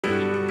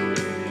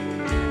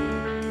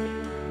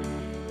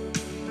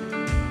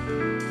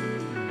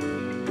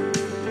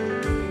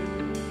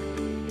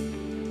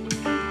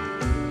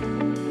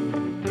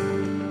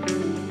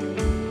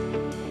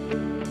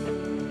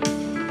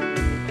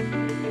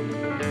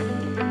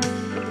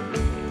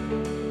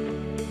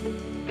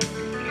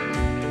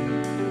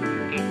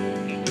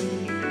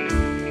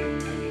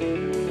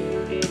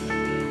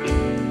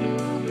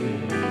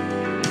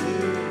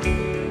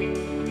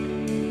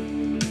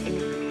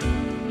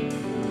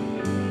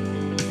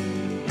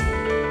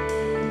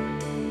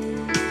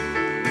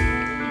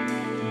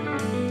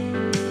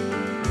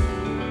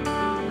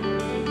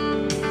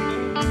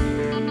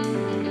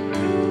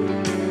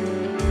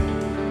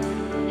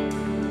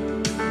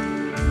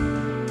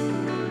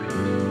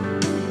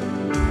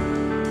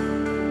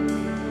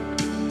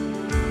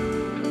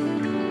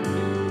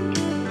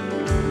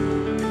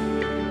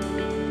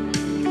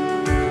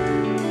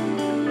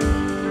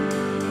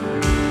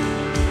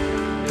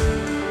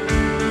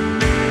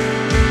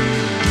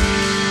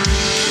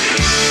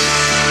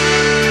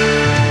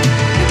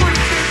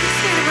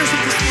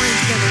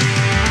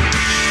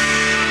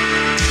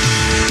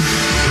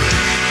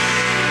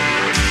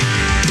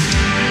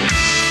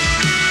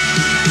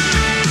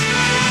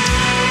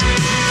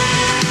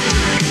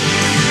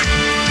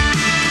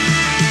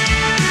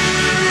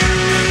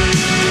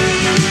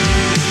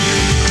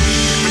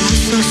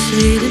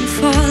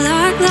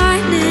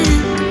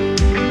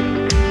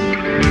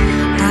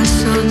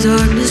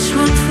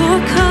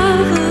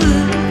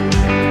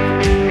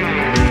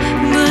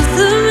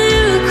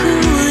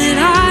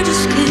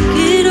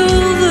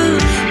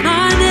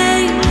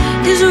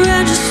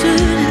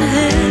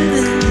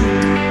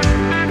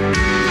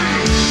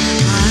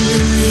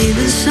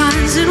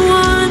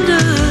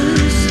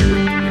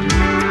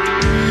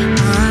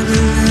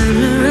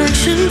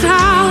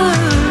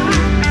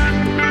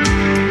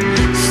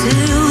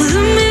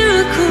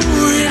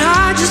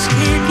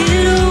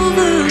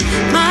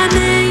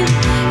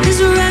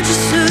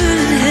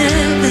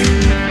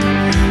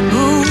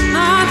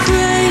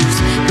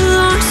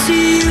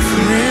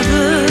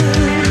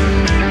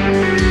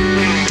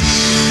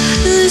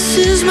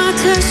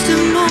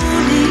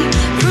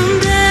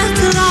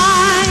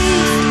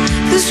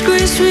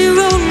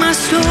rewrote my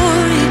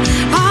story.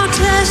 I'll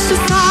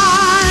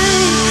testify,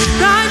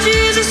 by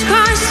Jesus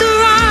Christ the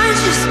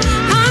righteous,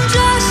 I'm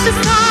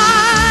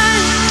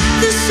justified.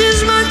 This is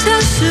my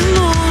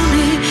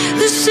testimony.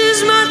 This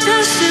is my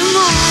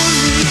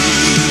testimony.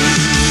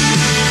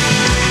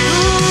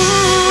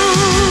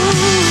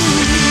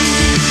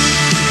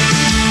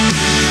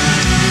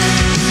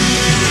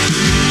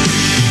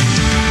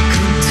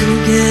 Come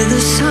together,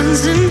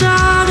 sons and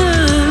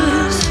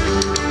daughters,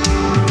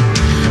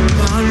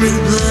 bought with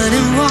blood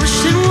and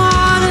washed in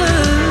water.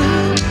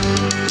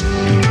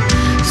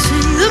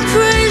 Sing the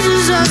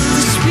praises of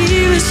the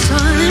Spirit,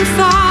 Son and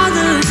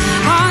Father.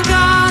 Our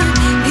God,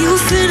 He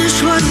will finish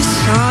what He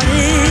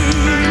started.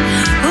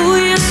 Oh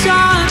yes,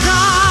 our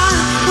God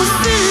will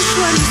finish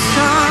what He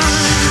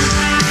started.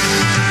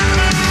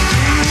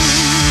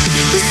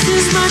 This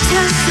is my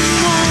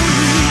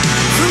testimony,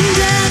 from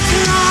death to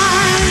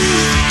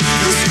life.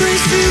 This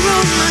grace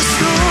rewrote my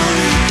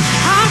story.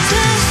 I'll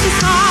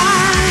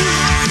testify,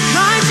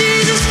 by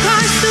Jesus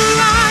Christ the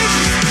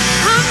righteous,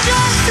 I'm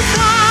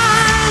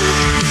justified.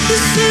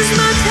 This is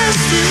my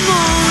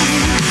testimony.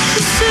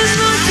 This is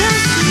my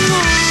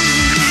testimony.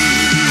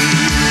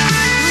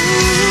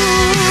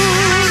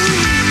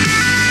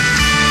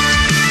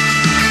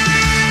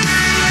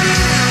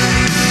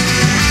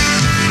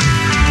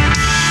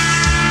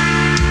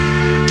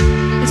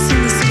 Let's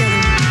sing this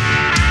together.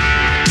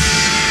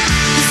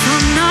 If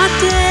I'm not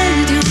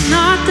dead, you're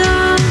not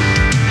done.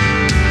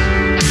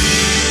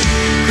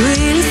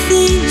 Greater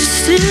things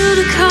still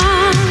to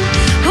come.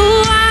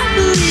 Oh, I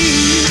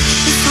believe.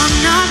 If I'm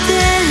not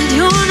dead,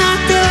 you're not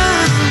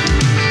done.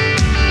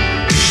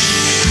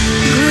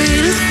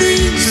 Greater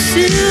things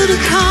still to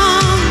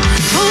come.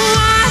 Oh,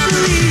 I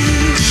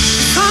believe.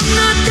 If I'm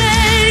not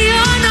dead,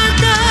 you're not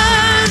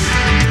done.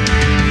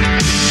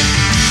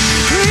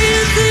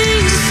 Greater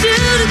things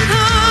still to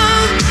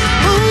come.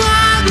 Oh,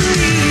 I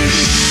believe.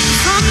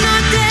 If I'm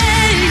not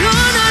dead,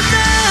 you're not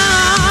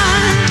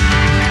done.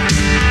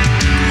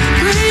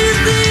 Greater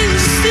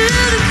things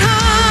still to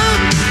come.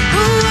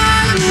 Oh,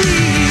 I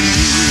believe.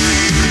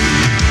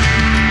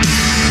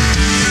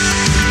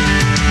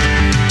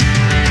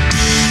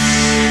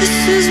 This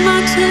is my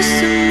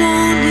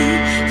testimony,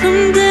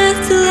 from death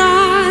to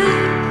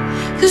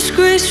life. This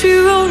grace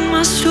rewrote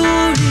my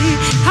story.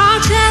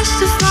 I'll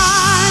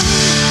testify,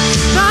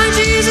 by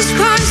Jesus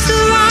Christ the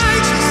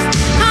righteous,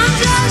 I'm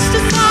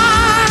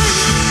justified.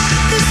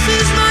 This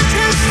is my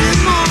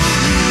testimony.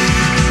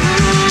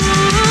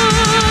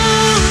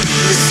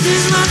 This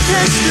is my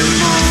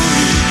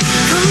testimony,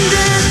 from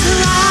death to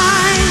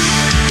life.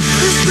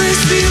 This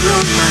grace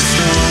rewrote my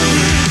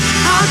story.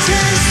 I'll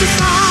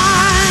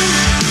testify,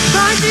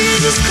 by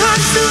Jesus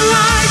Christ the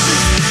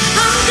righteous,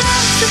 I'm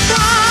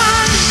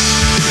justified.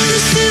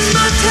 This is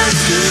my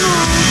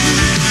testimony.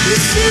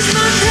 This is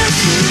my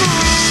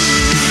testimony.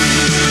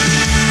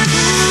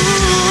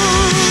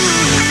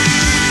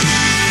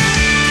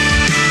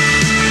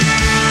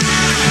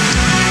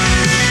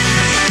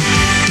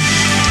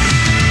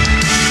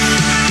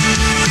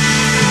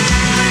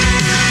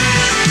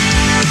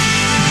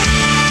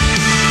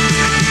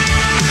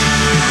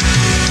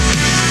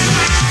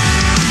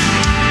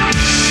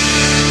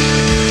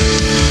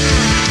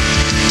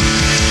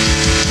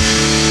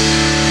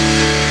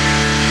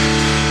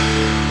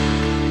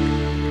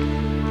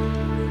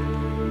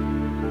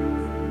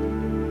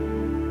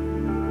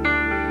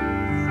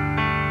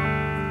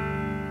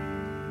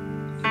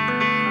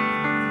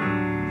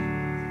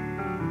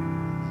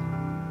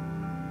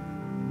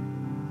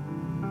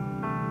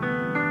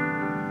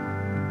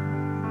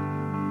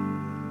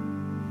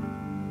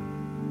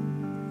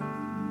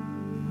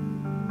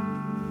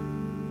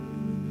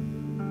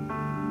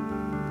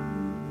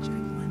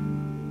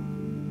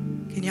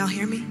 Can y'all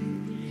hear me?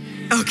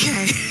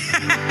 Okay.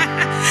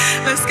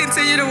 Let's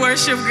continue to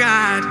worship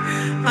God.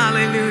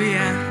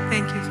 Hallelujah.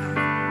 Thank you, Father.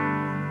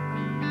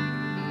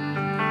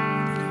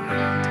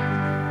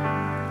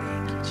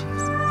 Thank you,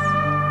 Jesus.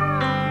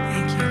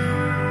 Thank you,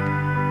 Lord.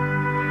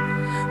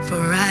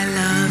 For I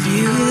love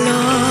you,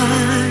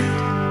 Lord.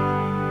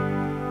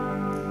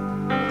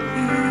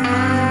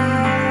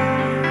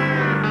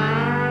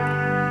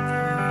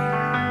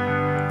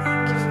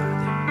 Thank you,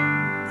 Father.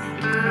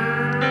 Thank you.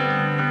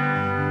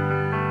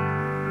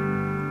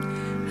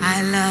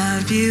 I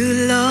love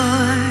you,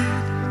 Lord,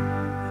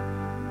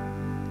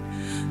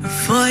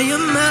 for your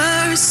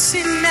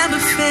mercy never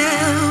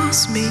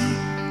fails me,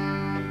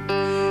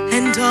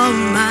 and all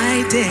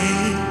my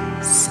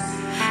days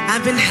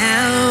I've been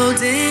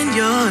held in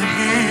your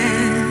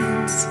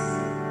hands.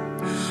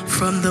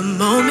 From the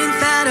moment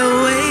that I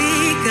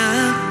wake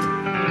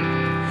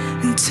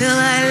up until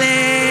I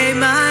lay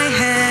my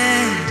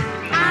head,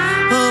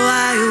 oh,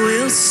 I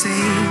will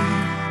sing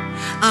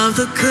of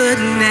the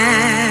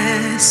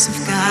goodness of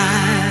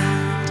God.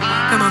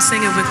 Come on,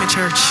 sing it with me,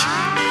 church.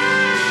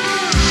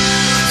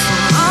 For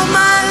all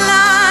my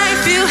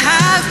life you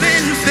have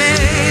been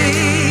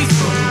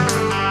faithful,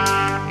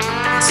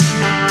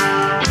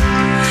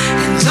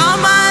 and all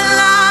my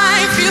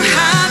life you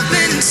have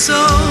been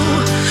so,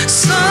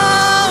 so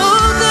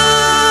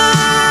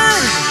good.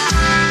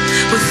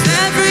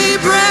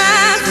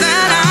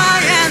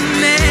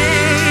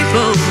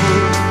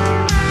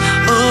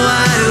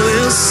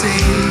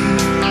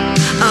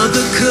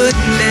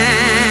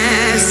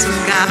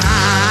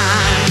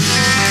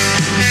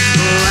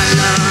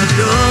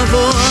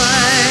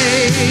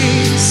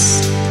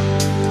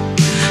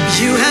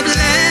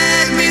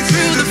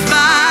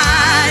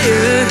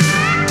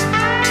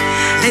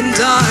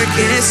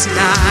 darkest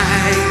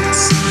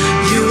nights,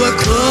 you were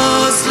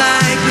close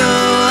like no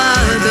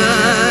other.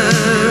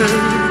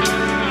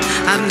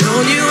 I've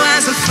known you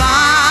as a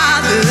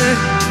father,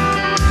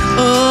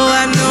 oh,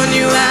 I've known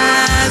you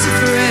as a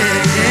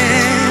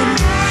friend,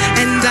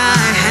 and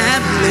I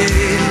have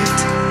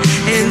lived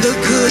in the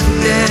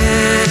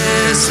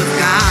goodness of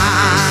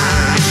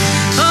God.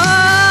 Oh,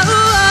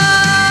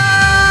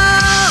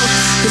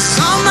 'cause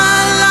all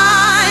my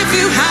life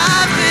you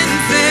have been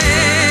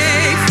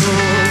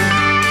faithful,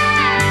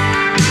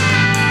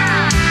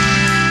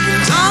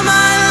 and all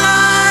my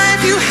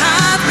life you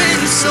have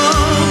been so,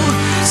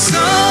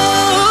 so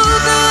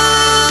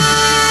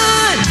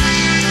good.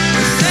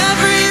 With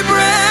every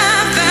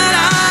breath that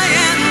I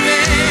am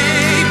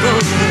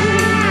able,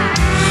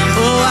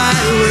 oh, I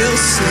will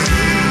sing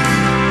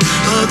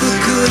of the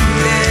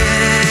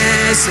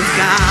goodness of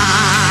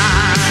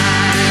God.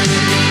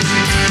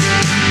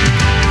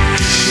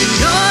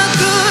 Your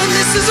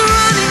goodness is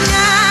running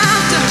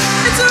after,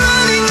 it's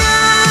running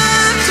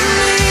after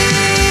me.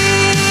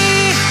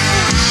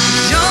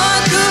 Your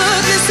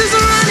goodness is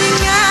running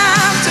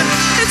after,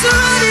 it's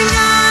running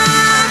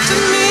after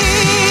me.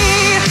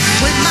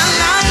 With my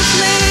life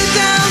laid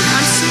down,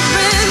 I'm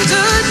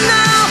surrendered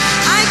now.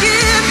 I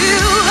give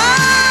you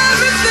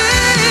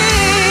everything.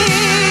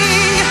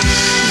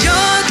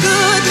 Your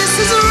goodness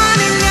is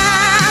running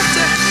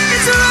after,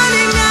 it's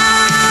running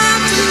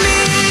after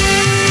me.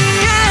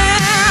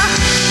 Yeah.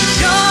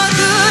 Your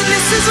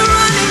goodness is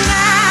running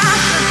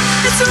after,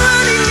 it's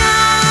running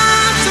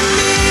after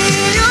me.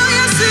 Oh,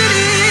 yes it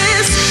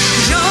is.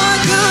 Your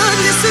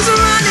goodness is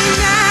running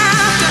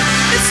after,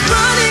 it's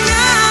running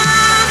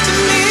after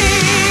me.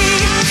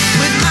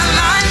 With my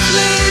life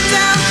laid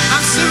down,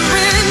 I'm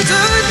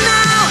surrendered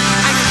now.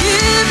 I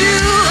give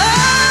you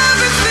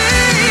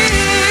everything.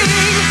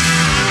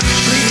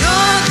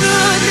 Your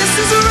goodness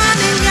is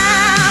running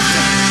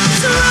after,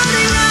 it's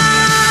running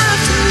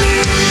after me.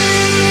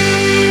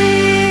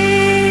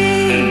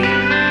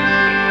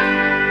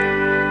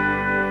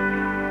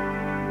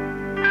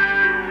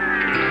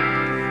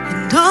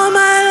 And all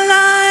my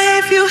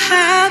life you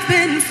have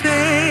been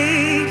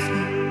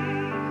faithful,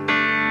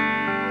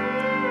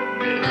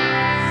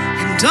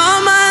 and all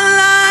my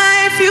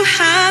life you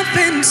have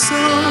been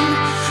so,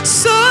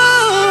 so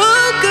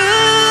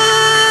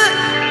good.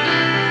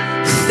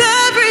 With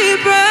every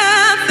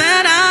breath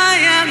that I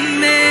am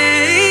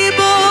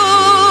able,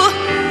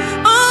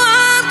 oh,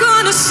 I'm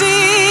gonna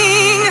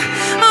sing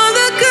of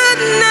the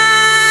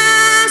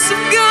goodness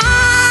of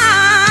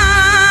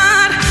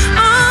God.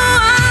 Oh,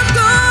 I'm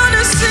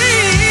gonna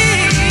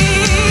sing,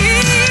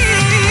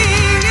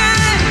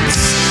 yes.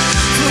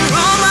 For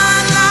all my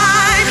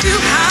life you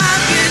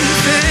have been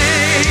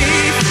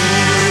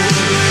faithful,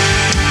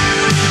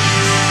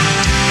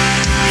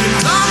 and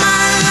all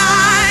my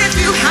life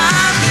you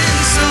have been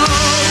so,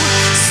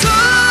 so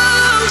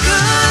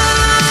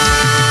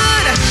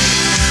good.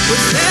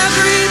 With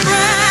every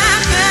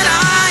breath that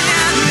I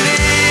am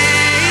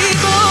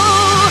able,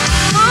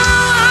 oh,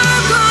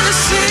 I'm gonna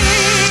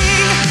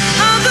sing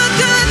of the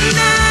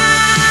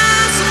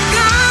goodness of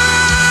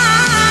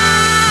God.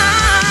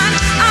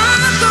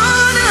 I'm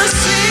gonna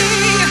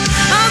sing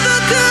of the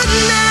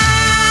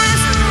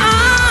goodness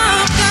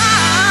of God.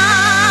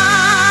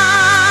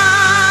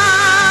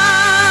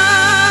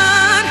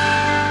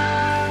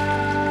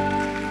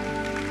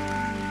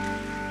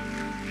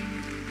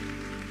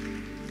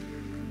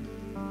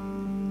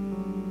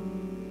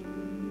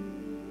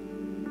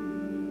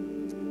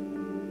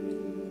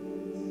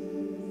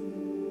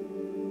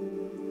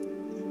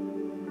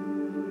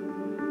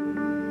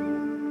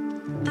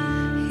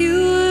 You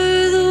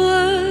were the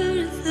Word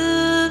at the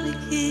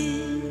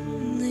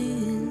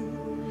beginning,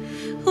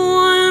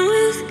 one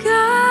with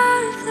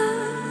God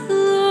the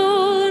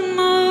Lord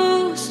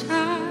Most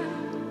High.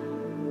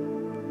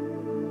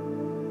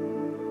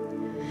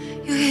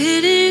 Your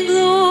hidden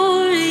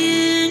glory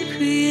in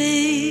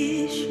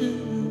creation,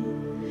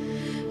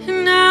 and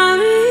now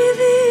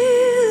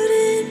revealed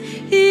in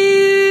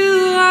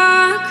you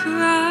are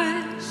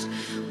Christ.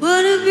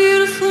 What a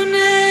beautiful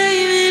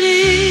name it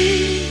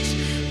is.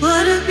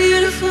 What a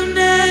beautiful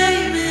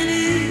name it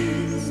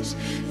is.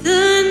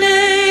 The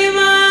name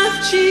of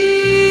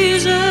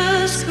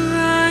Jesus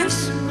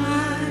Christ,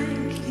 my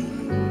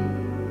King.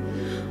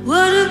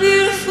 What a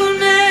beautiful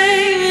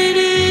name it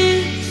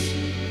is.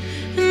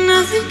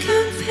 Nothing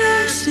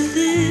compares to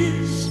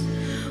this.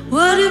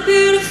 What a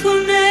beautiful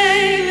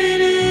name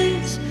it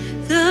is.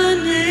 The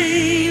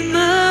name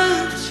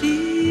of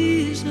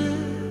Jesus.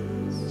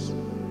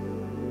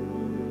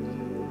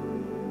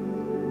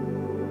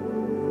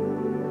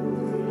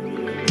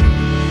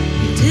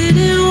 You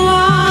didn't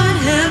want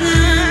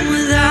heaven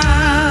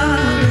without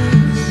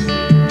us,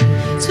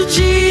 so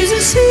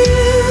Jesus,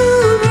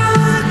 you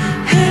brought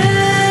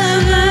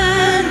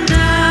heaven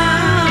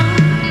down.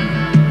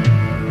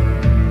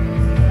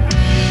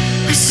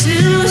 My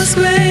sin was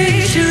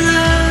great, your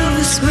love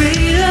was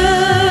greater.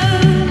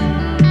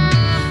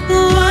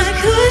 What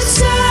could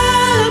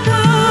separate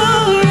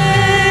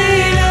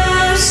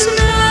us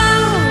now?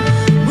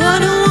 What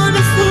a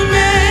wonderful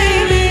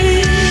name it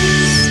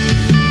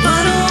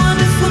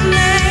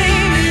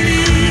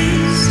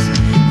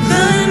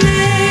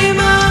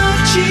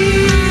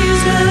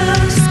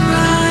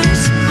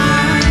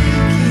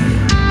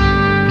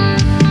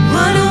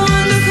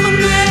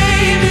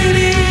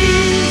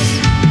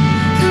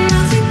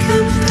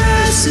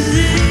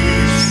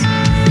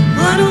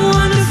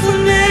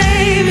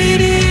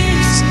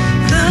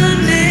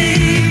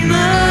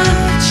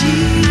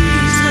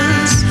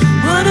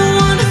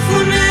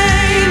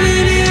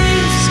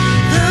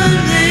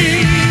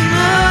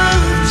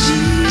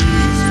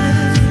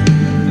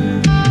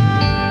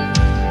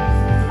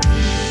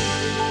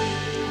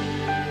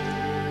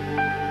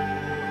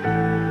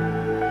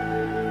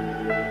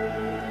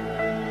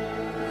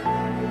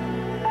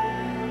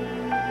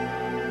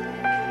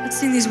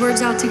sing these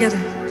words out together.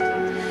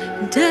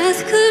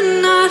 Death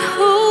could not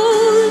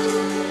hold,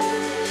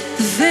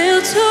 the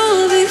veil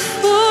tore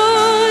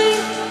before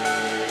you,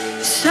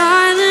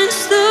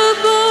 silence the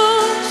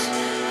boast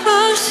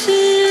of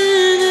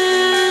sin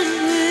and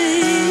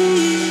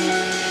grave.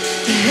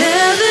 The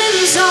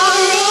heavens are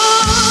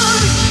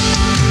roaring,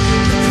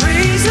 the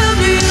praise of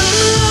you,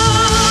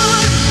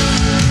 Lord,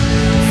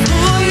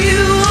 for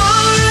you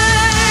are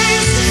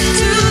raised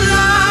to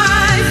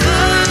life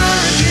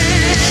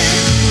again.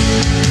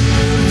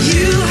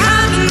 You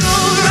have no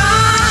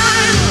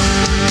rival,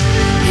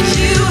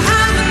 you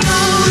have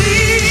no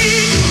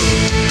equal,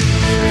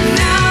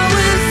 now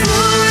and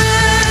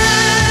forever,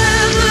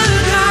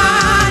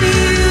 God,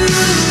 you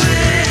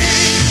reign.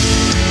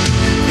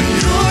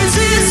 Yours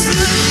is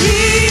the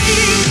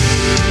kingdom,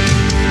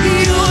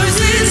 yours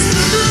is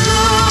the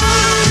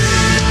glory,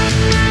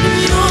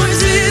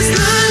 yours is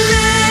the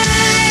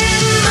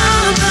name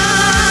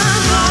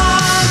above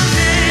all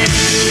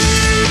names.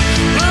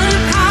 What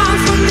a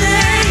powerful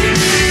name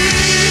it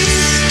is.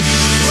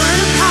 What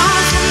a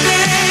powerful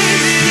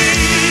name it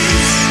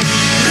is.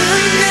 The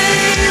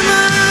name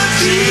of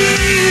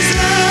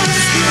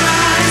Jesus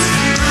Christ,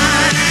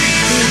 my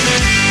King.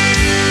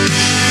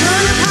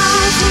 What a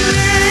powerful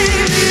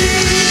name it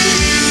is.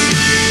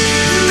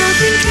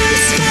 Nothing can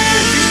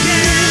stand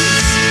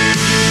against.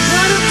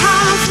 What a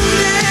powerful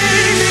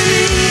name it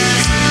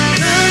is.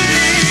 The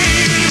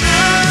name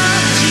of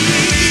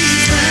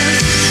Jesus.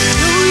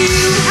 No,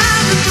 you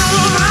have no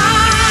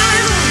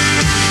rival.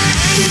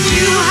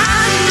 You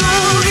have no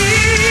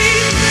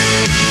equal.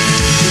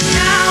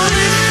 Now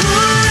and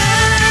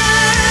forever,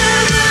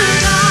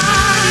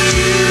 God,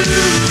 you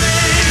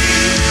reign.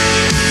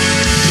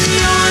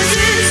 Yours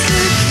is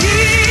the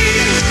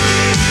kingdom,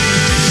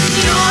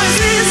 yours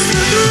is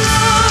the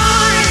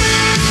glory,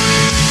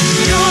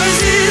 yours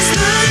is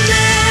the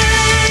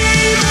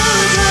name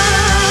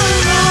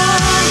above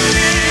all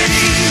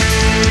names.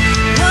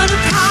 What a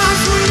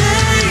powerful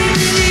name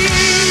it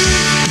is.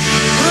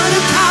 What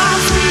a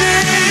powerful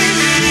name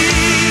it is.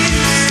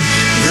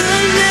 The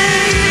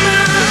name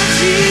of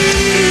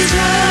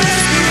Jesus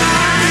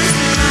Christ,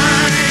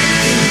 my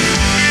King.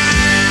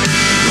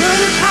 What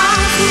a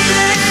powerful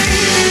name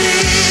it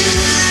is.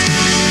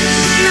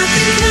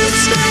 Nothing can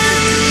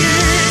stand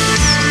against.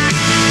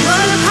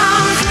 What a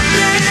powerful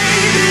name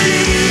it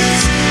is.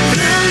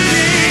 The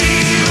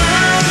name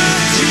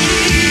of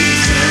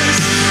Jesus.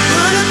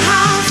 What a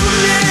powerful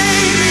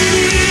name it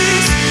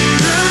is.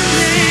 The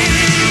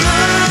name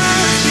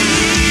of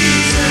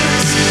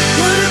Jesus.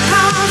 What a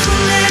powerful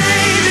name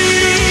it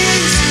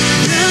is.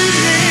 The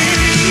name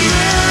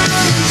of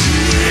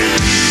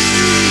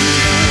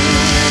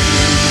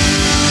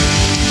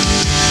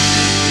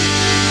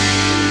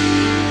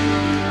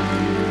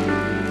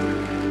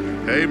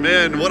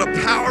Amen. What a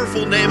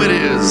powerful name it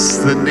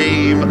is, the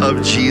name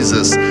of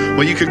Jesus.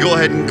 Well, you could go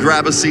ahead and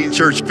grab a seat,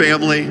 church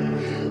family.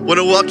 I want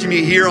to welcome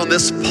you here on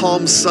this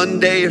Palm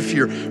Sunday. If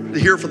you're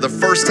here for the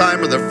first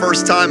time or the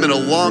first time in a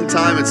long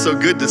time, it's so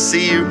good to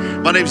see you.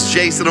 My name's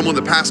Jason. I'm one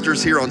of the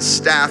pastors here on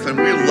staff, and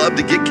we love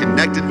to get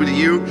connected with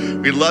you.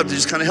 We love to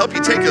just kind of help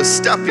you take a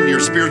step in your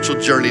spiritual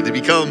journey to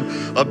become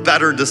a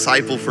better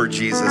disciple for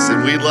Jesus.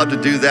 And we'd love to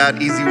do that.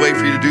 Easy way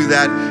for you to do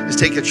that is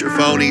take out your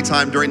phone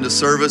anytime during the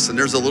service, and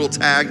there's a little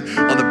tag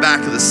on the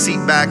back of the seat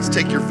backs.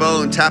 Take your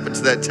phone, tap it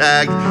to that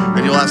tag,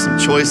 and you'll have some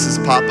choices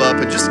pop up,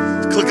 and just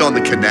click on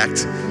the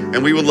connect.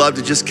 And we would love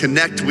to just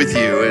connect with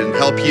you and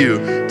help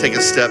you take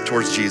a step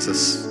towards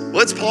Jesus.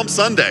 Well, it's Palm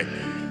Sunday.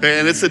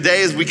 And it's a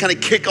day as we kind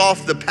of kick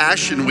off the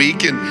Passion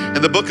Week. And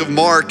in the book of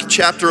Mark,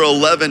 chapter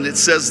 11, it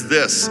says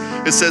this.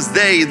 It says,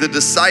 they, the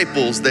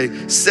disciples,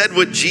 they said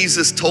what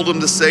Jesus told them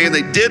to say, and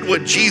they did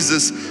what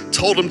Jesus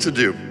told them to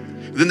do.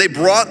 Then they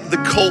brought the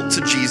colt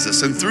to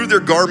Jesus and threw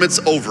their garments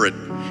over it,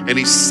 and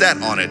he sat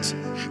on it.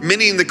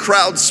 Many in the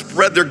crowd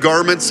spread their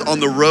garments on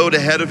the road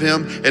ahead of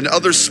him, and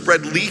others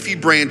spread leafy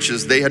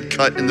branches they had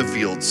cut in the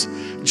fields.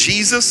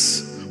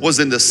 Jesus was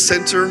in the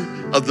center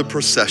of the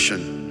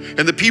procession,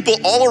 and the people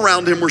all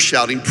around him were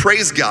shouting,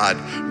 "Praise God,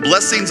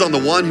 blessings on the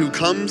one who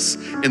comes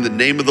in the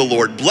name of the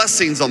Lord,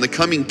 blessings on the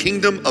coming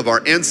kingdom of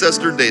our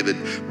ancestor David.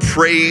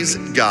 Praise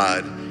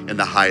God in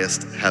the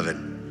highest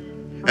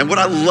heaven." And what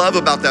I love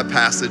about that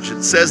passage,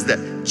 it says that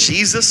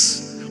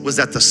Jesus was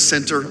at the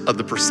center of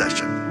the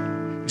procession.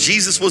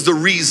 Jesus was the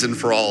reason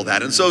for all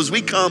that. And so as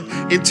we come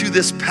into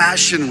this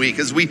Passion Week,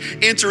 as we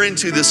enter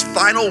into this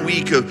final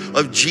week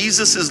of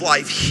Jesus's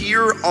life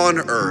here on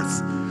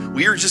earth,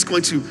 we are just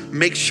going to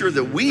make sure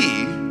that we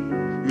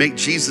make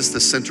Jesus the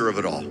center of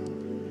it all.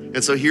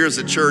 And so here as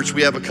a church,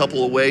 we have a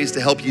couple of ways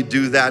to help you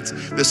do that.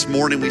 This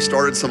morning, we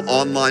started some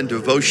online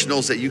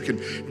devotionals that you can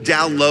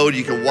download,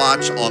 you can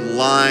watch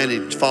online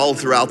and follow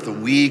throughout the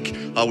week.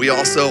 We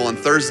also, on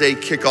Thursday,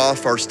 kick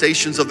off our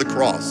Stations of the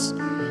Cross.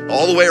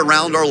 All the way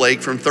around our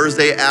lake from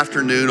Thursday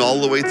afternoon all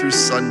the way through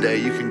Sunday.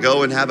 You can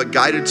go and have a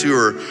guided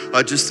tour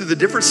just through the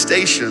different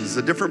stations,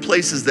 the different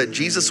places that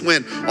Jesus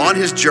went on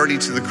his journey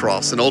to the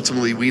cross. And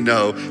ultimately, we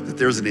know that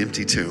there's an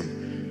empty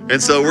tomb.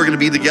 And so we're going to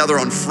be together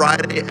on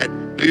Friday at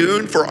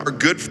afternoon for our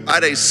Good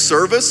Friday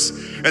service.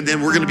 And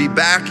then we're going to be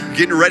back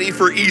getting ready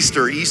for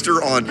Easter.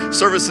 Easter on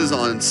services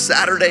on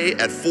Saturday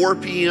at 4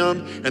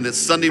 p.m. And then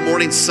Sunday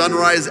morning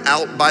sunrise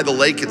out by the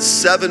lake at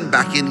 7,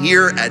 back in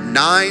here at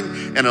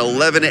 9 and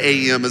 11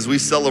 a.m. as we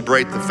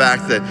celebrate the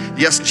fact that,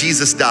 yes,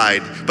 Jesus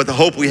died, but the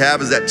hope we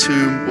have is that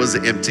tomb was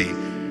empty.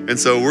 And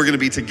so we're going to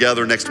be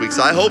together next week.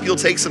 So I hope you'll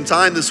take some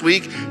time this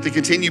week to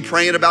continue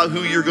praying about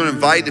who you're going to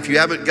invite. If you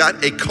haven't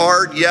got a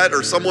card yet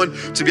or someone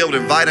to be able to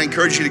invite, I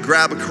encourage you to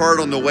grab a card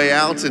on the way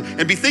out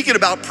and be thinking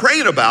about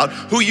praying about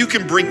who you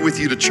can bring with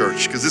you to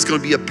church, because it's going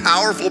to be a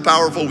powerful,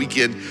 powerful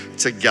weekend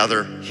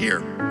together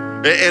here.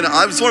 And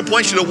I just want to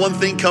point you to one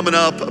thing coming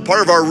up.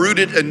 Part of our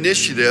Rooted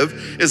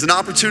initiative is an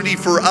opportunity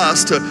for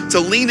us to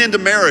lean into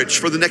marriage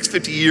for the next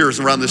 50 years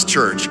around this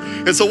church.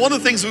 And so one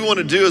of the things we want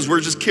to do is we're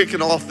just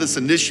kicking off this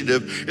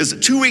initiative is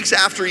 2 weeks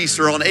after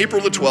Easter on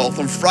April the 12th,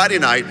 on Friday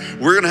night,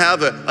 we're going to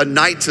have a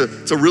night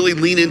to really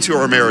lean into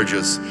our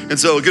marriages. And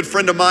so a good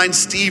friend of mine,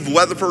 Steve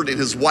Weatherford, and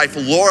his wife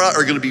Laura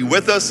are going to be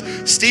with us.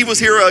 Steve was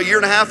here a year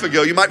and a half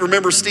ago. You might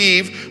remember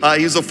Steve.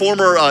 He's a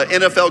former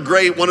NFL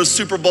great, won a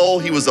Super Bowl.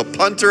 He was a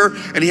punter,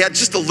 and he had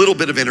just a little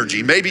bit of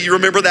energy. Maybe you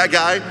remember that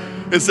guy.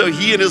 And so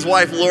he and his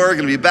wife Laura are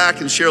going to be back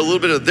and share a little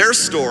bit of their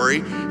story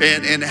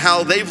and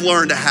how they've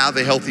learned to have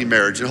a healthy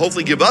marriage, and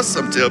hopefully give us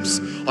some tips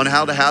on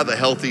how to have a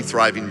healthy,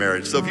 thriving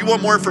marriage. So if you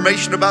want more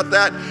information about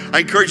that, I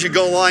encourage you to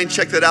go online,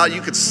 check that out.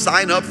 You could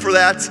sign up for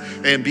that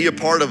and be a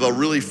part of a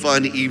really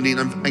fun evening.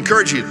 I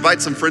encourage you to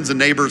invite some friends and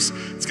neighbors.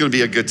 It's going to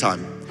be a good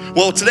time.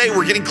 Well, today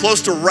we're getting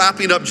close to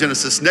wrapping up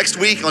Genesis. Next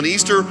week on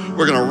Easter,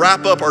 we're going to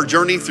wrap up our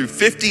journey through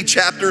 50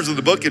 chapters of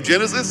the book of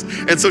Genesis.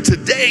 And so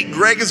today,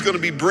 Greg is going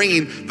to be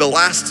bringing the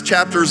last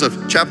chapters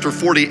of chapter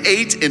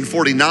 48 and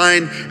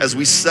 49 as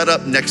we set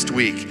up next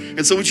week.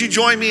 And so would you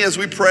join me as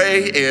we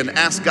pray and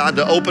ask God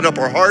to open up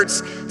our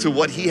hearts to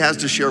what he has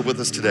to share with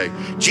us today.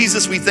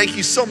 Jesus, we thank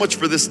you so much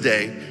for this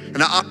day and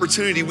the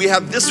opportunity we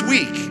have this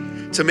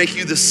week to make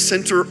you the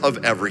center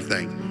of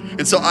everything.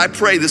 And so I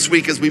pray this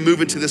week as we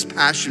move into this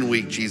Passion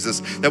Week,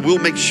 Jesus, that we'll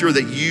make sure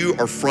that you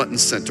are front and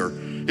center.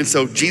 And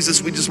so, Jesus,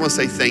 we just want to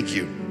say thank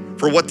you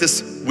for what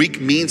this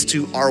week means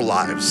to our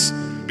lives.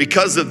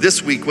 Because of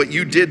this week, what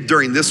you did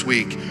during this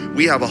week,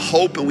 we have a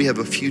hope and we have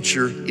a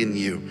future in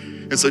you.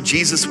 And so,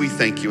 Jesus, we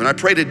thank you. And I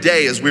pray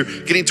today as we're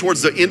getting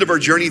towards the end of our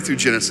journey through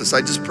Genesis,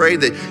 I just pray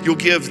that you'll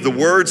give the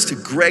words to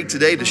Greg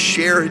today to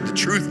share the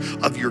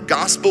truth of your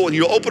gospel, and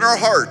you'll open our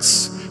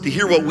hearts to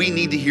hear what we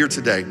need to hear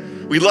today.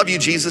 We love you,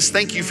 Jesus.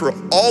 Thank you for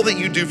all that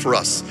you do for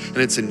us. And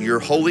it's in your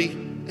holy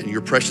and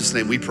your precious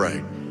name we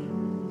pray.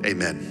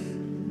 Amen.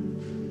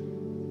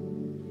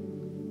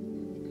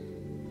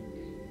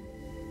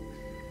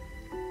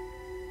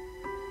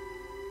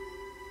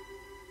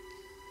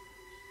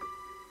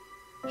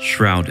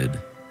 Shrouded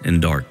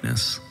in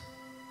darkness,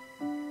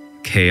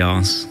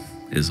 chaos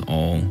is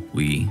all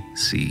we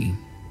see.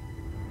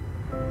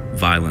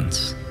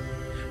 Violence,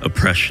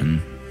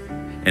 oppression,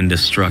 and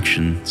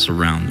destruction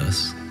surround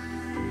us.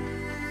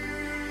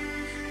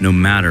 No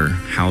matter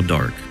how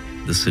dark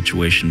the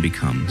situation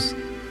becomes,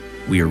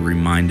 we are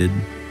reminded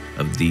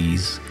of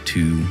these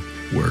two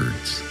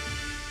words: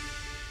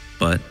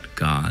 but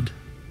God.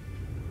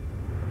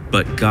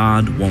 But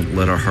God won't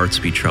let our hearts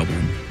be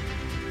troubled.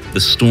 The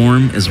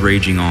storm is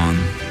raging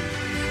on,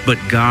 but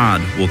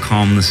God will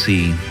calm the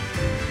sea.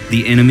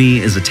 The enemy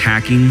is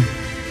attacking,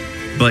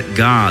 but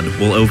God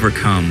will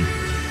overcome.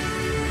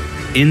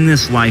 In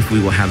this life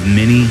we will have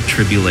many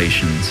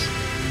tribulations,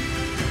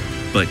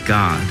 but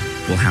God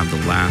will have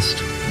the last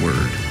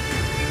word.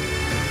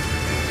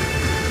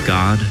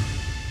 God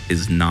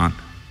is not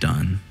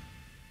done.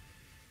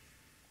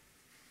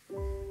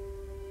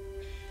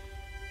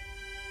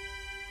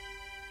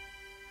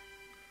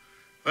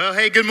 Well,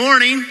 hey, good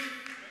morning.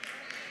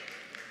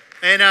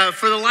 And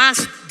for the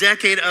last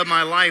decade of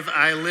my life,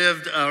 I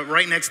lived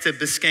right next to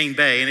Biscayne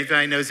Bay. And if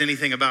anybody knows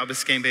anything about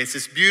Biscayne Bay, it's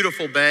this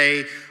beautiful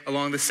bay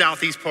along the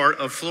southeast part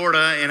of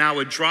Florida. And I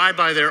would drive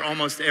by there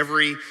almost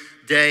every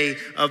day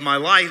of my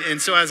life. And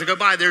so as I go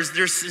by, there's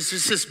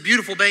just this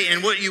beautiful bay.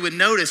 And what you would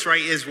notice, right,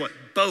 is what?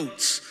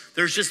 Boats.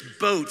 There's just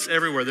boats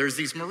everywhere. There's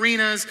these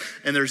marinas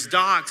and there's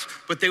docks,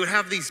 but they would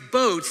have these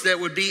boats that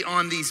would be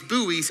on these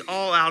buoys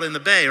all out in the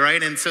bay,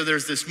 right? And so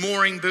there's this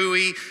mooring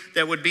buoy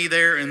that would be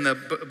there, and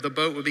the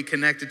boat would be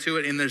connected to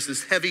it, and there's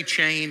this heavy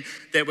chain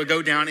that would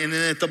go down. And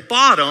then at the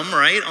bottom,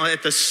 right,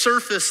 at the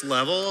surface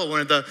level,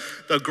 or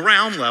the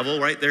ground level,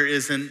 right, there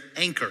is an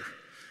anchor.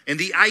 And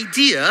the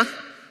idea,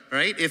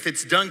 right, if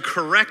it's done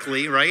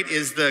correctly, right,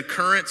 is the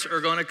currents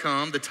are going to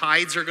come, the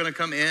tides are going to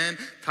come in,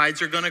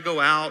 tides are going to go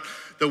out,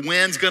 the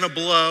wind's going to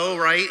blow,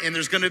 right, and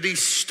there's going to be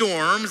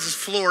storms. This is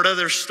Florida,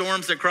 there's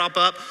storms that crop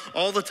up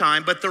all the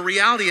time. But the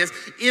reality is,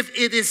 if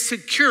it is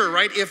secure,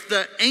 right, if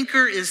the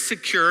anchor is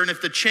secure, and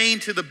if the chain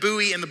to the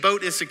buoy and the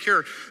boat is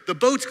secure, the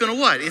boat's going to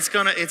what? It's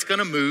going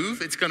to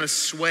move, it's going to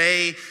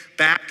sway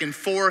back and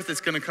forth, it's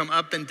going to come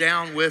up and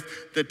down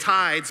with the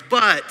tides,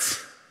 but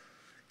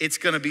it's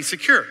going to be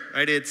secure,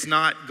 right? It's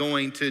not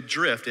going to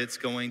drift. It's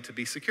going to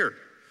be secure,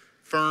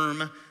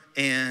 firm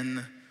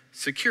and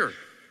secure.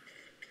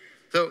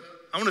 So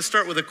I want to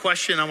start with a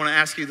question I want to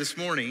ask you this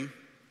morning.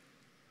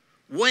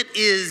 What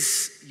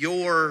is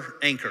your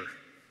anchor?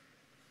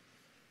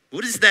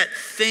 What is that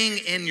thing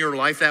in your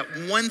life, that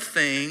one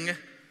thing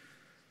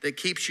that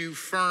keeps you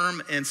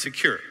firm and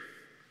secure?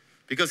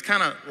 Because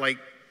kind of like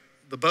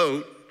the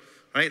boat,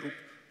 right?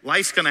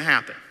 Life's gonna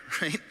happen,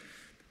 right?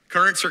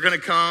 Currents are gonna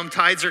come,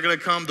 tides are gonna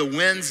come, the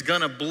wind's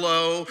gonna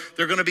blow.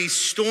 There are gonna be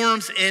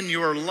storms in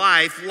your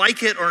life.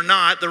 Like it or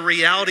not, the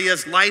reality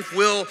is life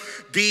will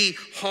be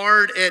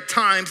hard at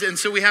times. And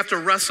so we have to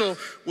wrestle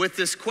with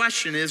this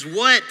question is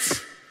what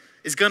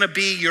is gonna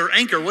be your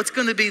anchor? What's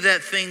gonna be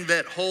that thing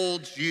that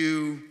holds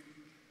you,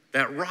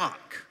 that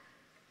rock?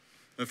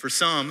 And for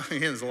some,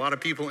 again, there's a lot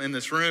of people in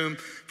this room.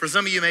 For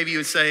some of you, maybe you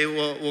would say,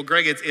 well,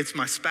 Greg, it's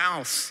my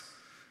spouse.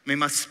 I mean,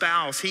 my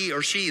spouse, he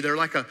or she, they're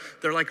like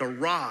a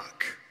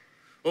rock.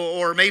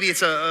 Or maybe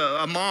it's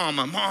a mom.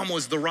 A mom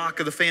was the rock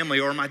of the family,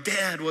 or my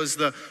dad was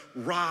the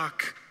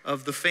rock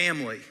of the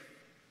family.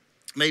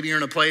 Maybe you're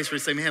in a place where you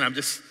say, man,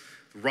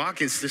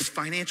 rock is this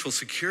financial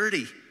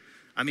security.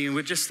 I mean,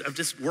 I've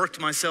just worked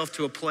myself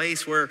to a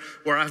place where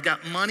I've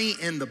got money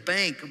in the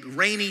bank,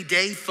 rainy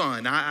day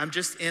fund. I'm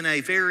just in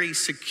a very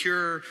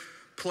secure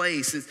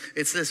place.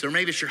 It's this, or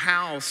maybe it's your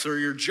house or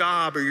your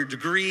job or your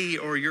degree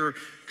or your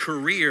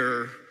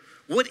career.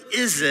 What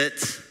is it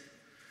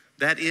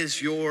that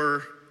is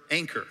your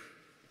anchor?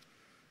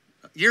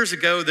 Years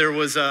ago, there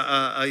was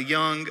a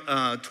young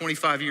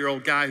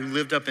 25-year-old guy who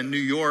lived up in New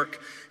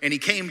York, and he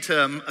came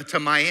to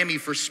Miami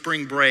for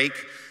spring break.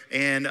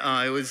 And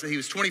he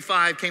was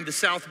 25, came to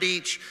South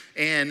Beach,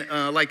 and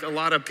like a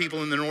lot of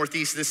people in the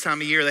Northeast this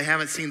time of year, they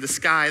haven't seen the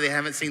sky, they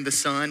haven't seen the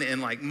sun in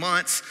like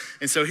months.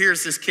 And so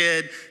here's this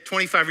kid,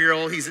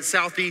 25-year-old, he's at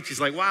South Beach, he's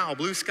like, wow,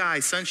 blue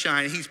sky,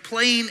 sunshine. And he's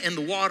playing in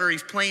the water,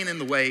 he's playing in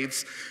the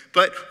waves.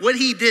 But what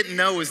he didn't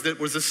know is that it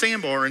was a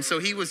sandbar, and so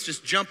he was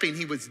just jumping,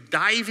 he was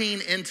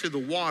diving into the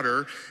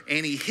water,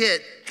 and he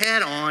hit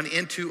head on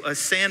into a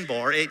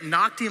sandbar. It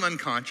knocked him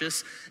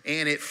unconscious,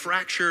 and it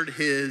fractured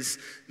his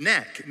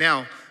neck.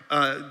 Now,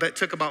 that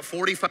took about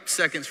 45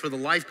 seconds for the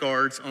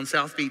lifeguards on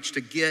South Beach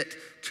to get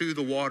to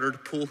the water to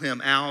pull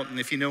him out. And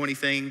if you know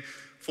anything,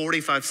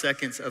 45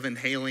 seconds of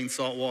inhaling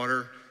salt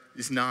water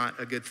is not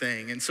a good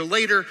thing. And so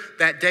later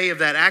that day of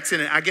that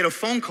accident, I get a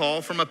phone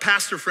call from a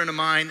pastor friend of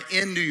mine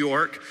in New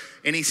York.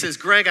 And he says,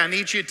 Greg, I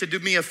need you to do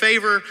me a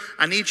favor.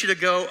 I need you to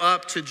go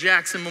up to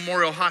Jackson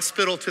Memorial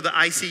Hospital to the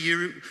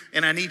ICU,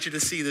 and I need you to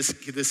see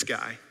this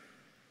guy.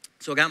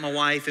 So I got my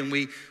wife, and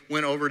we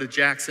went over to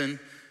Jackson.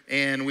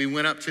 And we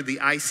went up to the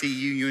ICU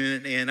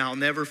unit, and I'll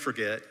never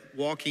forget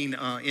walking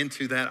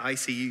into that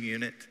ICU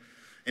unit.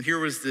 And here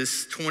was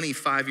this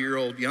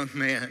 25-year-old young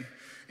man,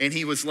 and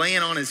he was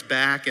laying on his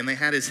back, and they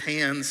had his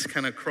hands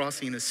kind of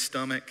crossing his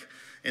stomach,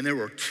 and there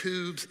were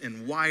tubes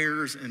and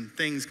wires and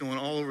things going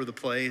all over the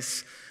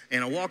place.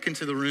 And I walk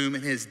into the room,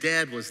 and his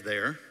dad was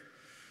there,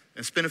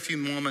 and spent a few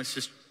moments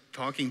just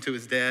talking to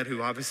his dad,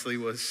 who obviously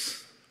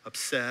was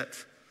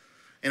upset.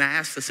 And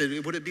I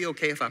said, would it be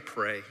okay if I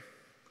pray?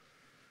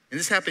 And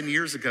this happened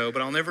years ago,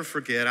 but I'll never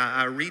forget.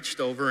 I reached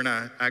over and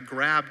I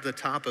grabbed the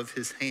top of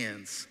his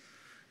hands.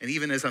 And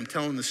even as I'm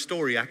telling the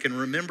story, I can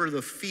remember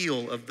the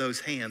feel of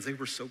those hands. They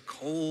were so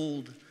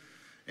cold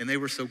and they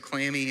were so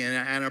clammy.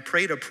 And I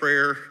prayed a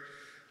prayer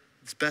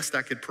as best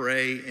I could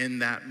pray in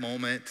that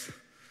moment.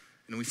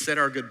 And we said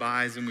our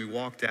goodbyes and we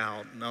walked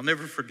out. And I'll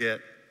never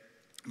forget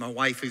my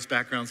wife, whose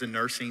background's in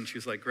nursing, she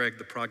was like, Greg,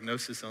 the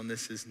prognosis on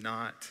this is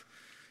not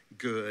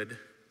good.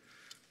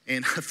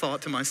 And I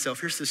thought to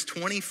myself, here's this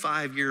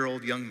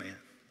 25-year-old young man.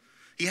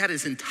 He had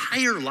his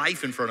entire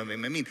life in front of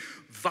him. I mean,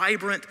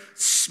 vibrant,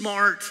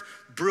 smart,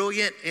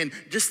 brilliant, and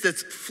just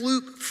this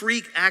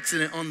freak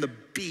accident on the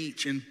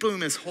beach, and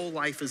boom, his whole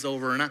life is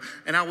over.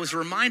 And I was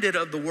reminded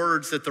of the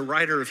words that the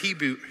writer of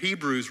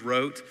Hebrews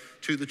wrote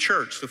to the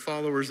church, the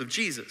followers of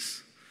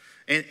Jesus.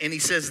 And he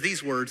says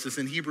these words, it's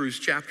in Hebrews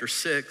chapter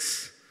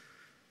 6,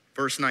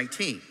 verse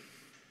 19.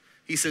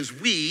 He says,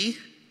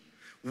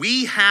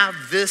 we have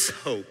this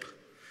hope.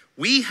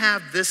 We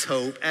have this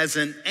hope as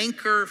an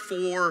anchor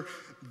for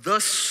the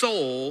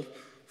soul,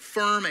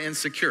 firm and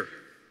secure.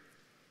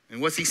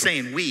 And what's he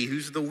saying? We,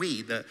 who's the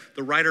we? The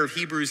writer of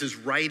Hebrews is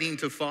writing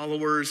to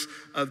followers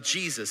of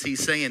Jesus.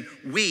 He's saying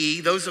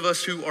we, those of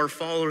us who are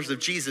followers of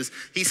Jesus,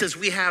 he says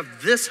we have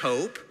this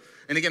hope.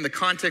 And again, the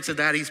context of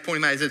that he's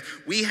pointing out, he says,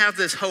 we have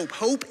this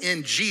hope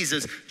in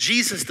Jesus,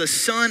 Jesus, the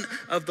Son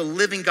of the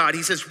living God.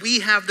 He says, we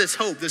have this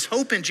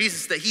hope in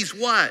Jesus, that he's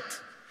what?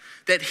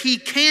 That he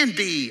can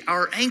be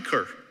our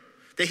anchor.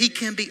 That he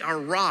can be our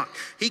rock.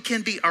 He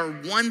can be our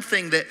one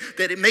thing that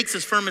it makes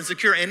us firm and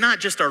secure, and not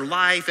just our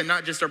life and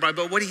not just our body,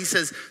 but what he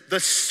says, the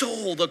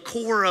soul, the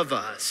core of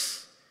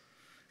us.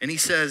 And he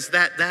says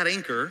that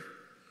anchor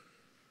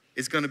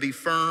is going to be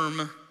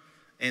firm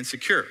and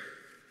secure.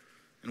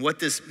 And what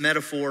this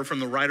metaphor from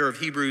the writer of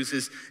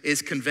Hebrews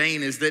is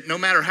conveying is that no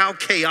matter how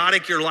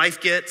chaotic your life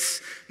gets,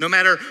 no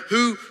matter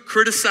who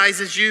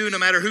criticizes you, no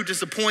matter who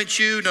disappoints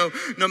you,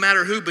 no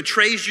matter who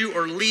betrays you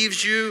or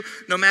leaves you,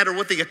 no matter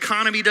what the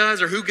economy does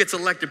or who gets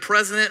elected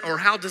president or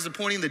how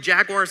disappointing the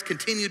Jaguars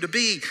continue to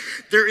be,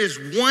 there is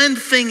one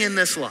thing in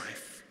this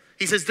life.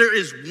 He says, there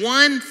is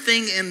one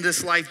thing in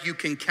this life you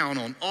can count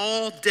on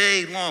all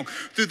day long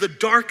through the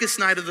darkest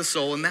night of the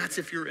soul, and that's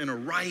if you're in a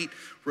right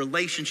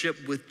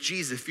relationship with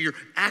Jesus, if you're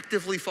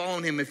actively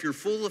following him, if you're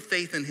full of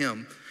faith in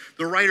him.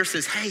 The writer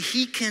says, hey,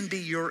 he can be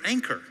your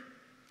anchor.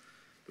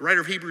 The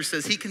writer of Hebrews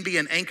says he can be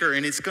an anchor,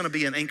 and it's going to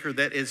be an anchor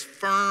that is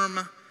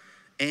firm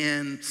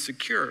and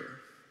secure.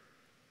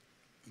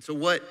 And so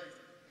what,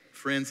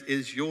 friends,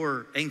 is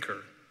your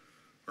anchor?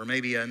 Or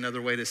maybe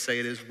another way to say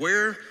it is,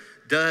 where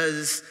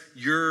does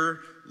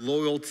your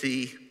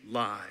loyalty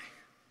lie?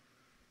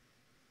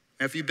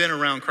 Now, if you've been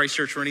around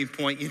Christ.Church for any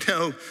point, you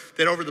know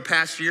that over the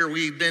past year,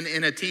 we've been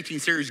in a teaching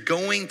series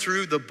going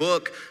through the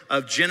book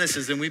of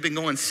Genesis, and we've been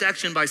going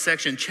section by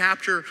section,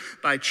 chapter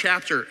by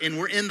chapter, and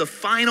we're in the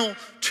final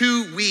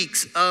 2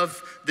 weeks of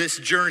this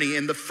journey.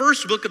 In the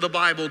first book of the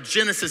Bible,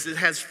 Genesis, it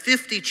has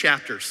 50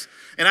 chapters.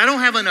 And I don't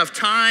have enough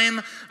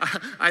time,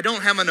 I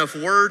don't have enough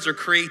words or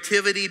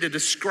creativity to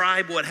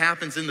describe what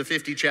happens in the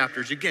 50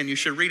 chapters. Again, you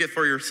should read it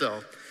for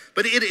yourself.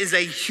 But it is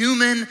a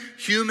human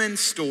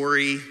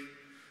story,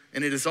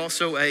 and it is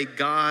also a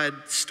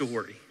God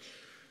story.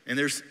 And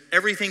there's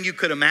everything you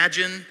could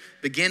imagine,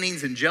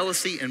 beginnings and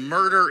jealousy and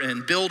murder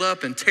and build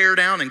up and tear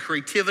down and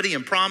creativity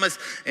and promise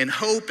and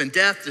hope and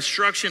death,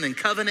 destruction and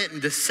covenant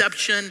and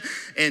deception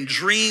and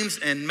dreams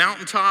and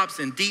mountaintops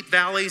and deep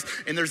valleys.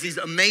 And there's these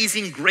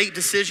amazing, great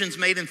decisions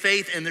made in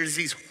faith, and there's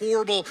these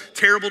horrible,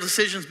 terrible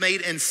decisions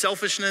made in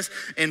selfishness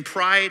and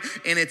pride.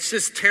 And it's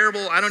just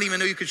terrible. I don't even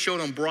know you could show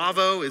it on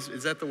Bravo.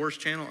 Is that the worst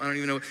channel? I don't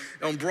even know.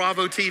 On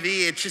Bravo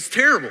TV, it's just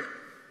terrible.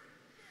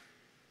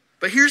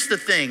 But here's the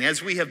thing,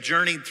 as we have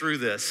journeyed through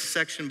this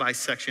section by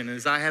section,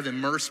 as I have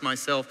immersed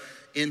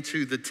myself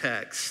into the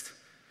text,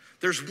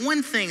 there's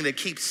one thing that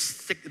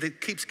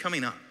keeps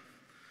coming up.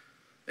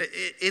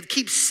 It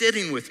keeps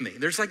sitting with me.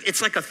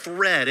 It's like a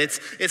thread.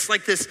 It's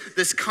like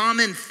this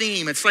common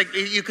theme. It's like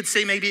you could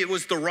say maybe it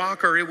was the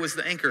rock or it was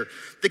the anchor.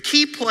 The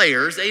key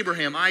players,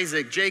 Abraham,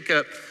 Isaac,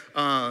 Jacob,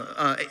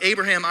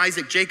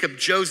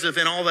 Joseph,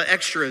 and all the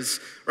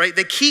extras, right?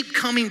 They keep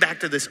coming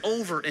back to this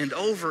over and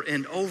over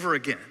and over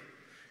again.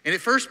 And it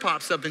first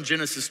pops up in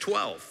Genesis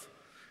 12.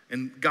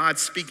 And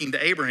God's speaking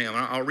to Abraham.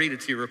 I'll read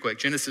it to you real quick.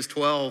 Genesis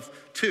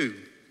 12:2.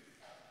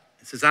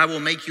 It says, I will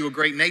make you a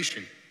great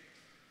nation.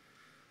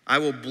 I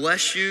will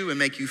bless you and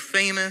make you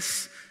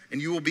famous,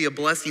 and you will be a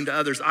blessing to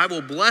others. I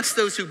will bless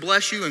those who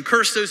bless you and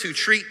curse those who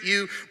treat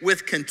you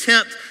with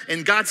contempt.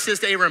 And God says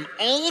to Abraham,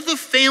 all of the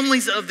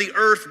families of the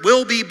earth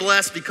will be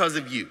blessed because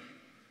of you.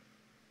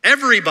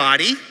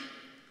 Everybody,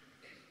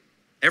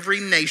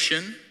 every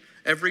nation,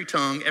 every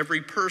tongue,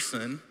 every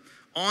person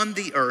on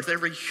the earth,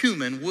 every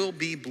human will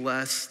be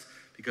blessed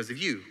because of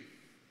you.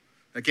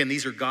 Again,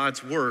 these are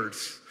God's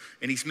words,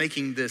 and he's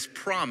making this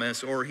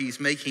promise, or he's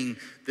making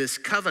this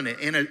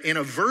covenant. In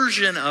a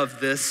version of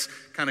this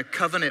kind of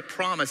covenant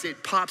promise,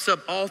 it pops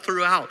up all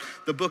throughout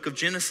the book of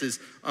Genesis,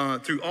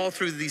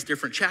 through these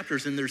different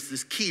chapters, and there's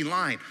this key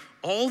line.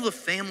 All the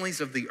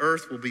families of the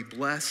earth will be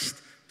blessed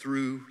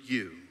through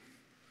you.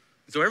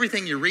 So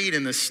everything you read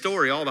in this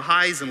story, all the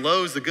highs and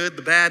lows, the good,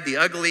 the bad, the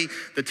ugly,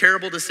 the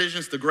terrible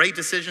decisions, the great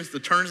decisions,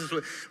 the turns,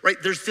 right?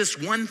 There's this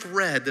one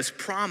thread, this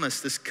promise,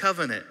 this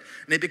covenant,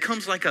 and it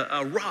becomes like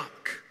a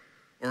rock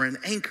or an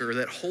anchor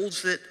that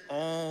holds it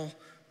all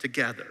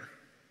together.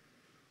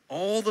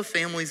 All the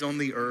families on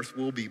the earth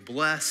will be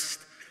blessed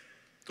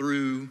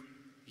through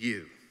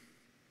you.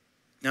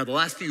 Now, the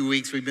last few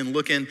weeks, we've been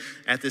looking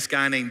at this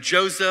guy named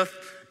Joseph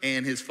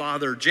and his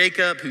father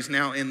Jacob, who's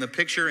now in the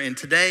picture. And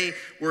today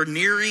we're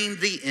nearing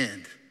the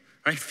end,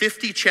 right?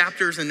 50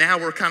 chapters, and now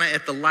we're kind of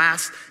at the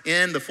last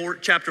end,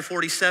 chapter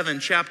 47,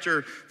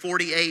 chapter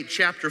 48,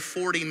 chapter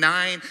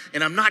 49.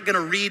 And I'm not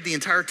gonna read the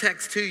entire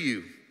text to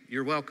you.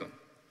 You're welcome.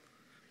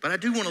 But I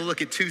do wanna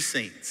look at two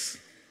scenes.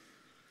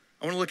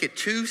 I wanna look at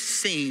two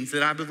scenes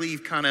that I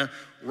believe kind of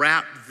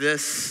wrap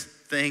this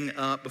thing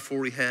up before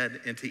we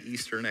head into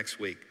Easter next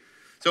week.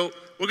 So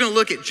we're going to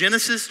look at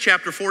Genesis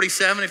chapter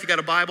 47. If you got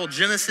a Bible,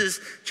 Genesis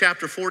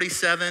chapter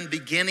 47,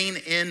 beginning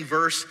in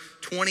verse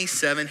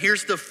 27.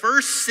 Here's the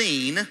first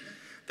scene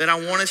that I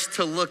want us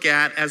to look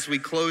at as we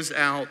close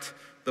out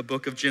the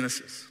book of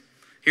Genesis.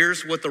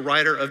 Here's what the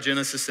writer of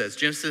Genesis says.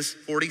 Genesis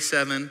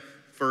 47,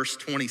 verse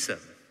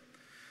 27.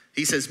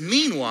 He says,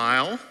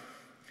 meanwhile,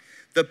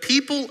 the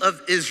people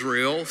of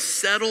Israel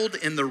settled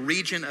in the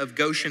region of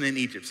Goshen in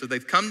Egypt. So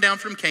they've come down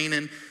from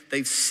Canaan.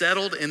 They've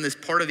settled in this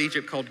part of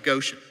Egypt called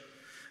Goshen.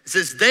 It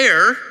says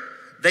there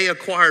they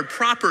acquired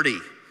property.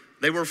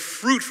 They were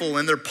fruitful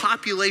and their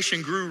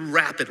population grew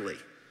rapidly.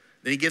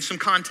 Then he gives some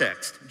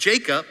context.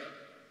 Jacob,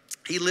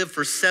 he lived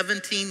for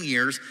 17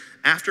 years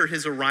after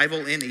his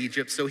arrival in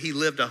Egypt. So he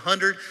lived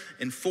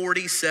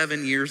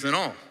 147 years in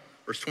all.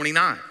 Verse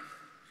 29.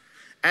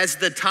 As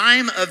the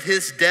time of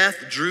his death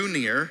drew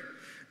near,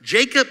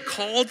 Jacob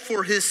called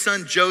for his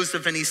son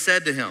Joseph, and he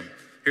said to him,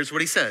 here's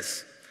what he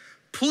says,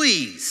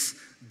 please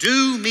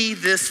do me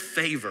this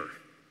favor.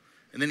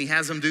 And then he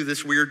has him do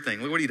this weird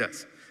thing. Look what he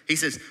does. He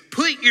says,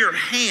 put your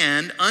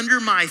hand under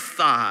my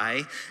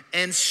thigh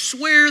and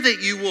swear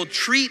that you will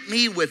treat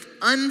me with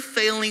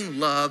unfailing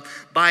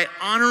love by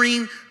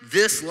honoring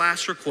this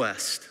last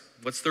request.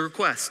 What's the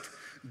request?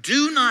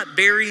 Do not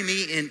bury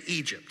me in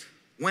Egypt.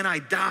 When I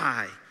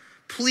die,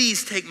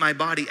 please take my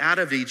body out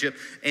of Egypt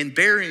and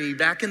bury me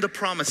back in the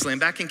promised land,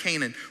 back in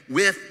Canaan,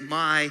 with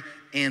my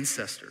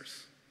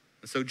ancestors.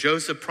 And so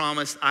Joseph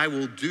promised, I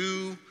will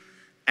do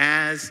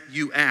as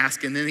you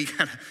ask. And then he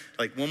kind of,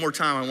 like, one more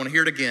time, I want to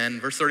hear it again.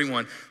 Verse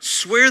 31,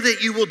 swear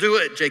that you will do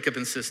it, Jacob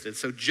insisted.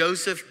 So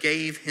Joseph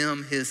gave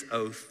him his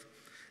oath,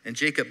 and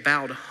Jacob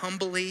bowed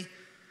humbly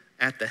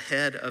at the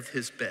head of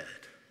his bed.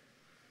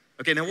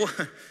 Okay, now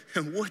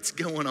what's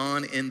going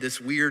on in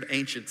this weird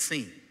ancient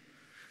scene?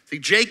 See,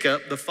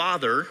 Jacob, the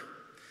father,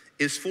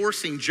 is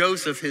forcing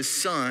Joseph, his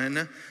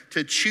son,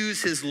 to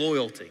choose his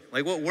loyalty.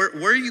 Like, where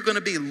are you going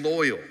to be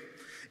loyal?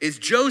 Is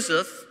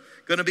Joseph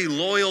going to be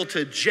loyal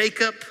to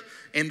Jacob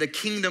and the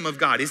kingdom of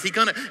God? Is he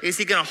going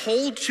to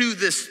hold to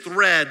this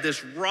thread,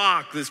 this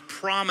rock, this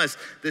promise,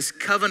 this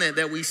covenant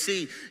that we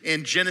see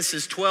in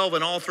Genesis 12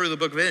 and all through the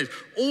book of Genesis?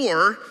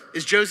 Or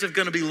is Joseph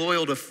going to be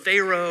loyal to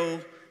Pharaoh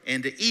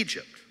and to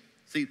Egypt?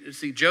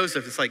 See,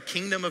 Joseph, it's like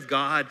kingdom of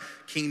God,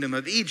 kingdom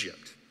of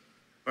Egypt.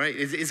 Right?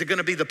 Is it going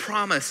to be the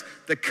promise,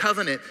 the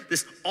covenant,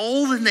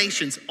 all the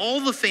nations,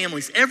 all the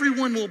families,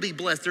 everyone will be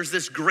blessed. There's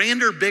this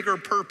grander, bigger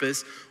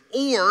purpose.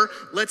 Or,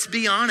 let's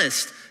be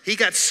honest, he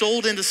got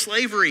sold into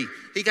slavery.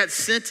 He got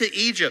sent to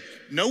Egypt.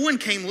 No one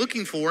came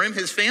looking for him.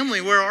 His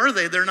family, where are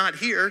they? They're not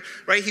here,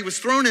 right? He was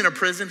thrown in a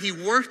prison. He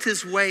worked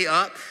his way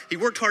up. He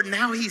worked hard.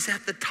 Now he's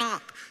at the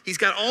top. He's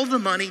got all the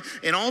money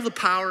and all the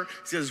power.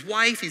 He's got his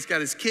wife. He's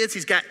got his kids.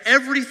 He's got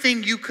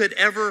everything you could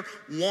ever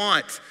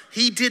want.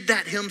 He did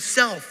that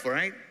himself,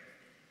 right?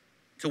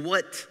 So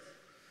what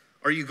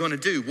are you going to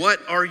do? What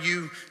are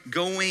you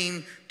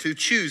going to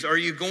choose? Are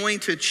you going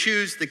to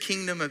choose the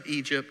kingdom of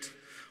Egypt?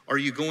 Are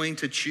you going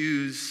to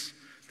choose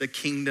the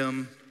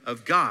kingdom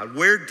of God?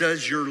 Where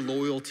does your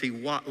loyalty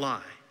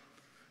lie?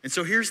 And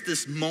so here's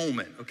this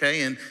moment,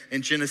 okay,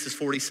 in Genesis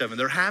 47.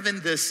 They're having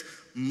this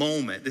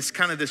moment, this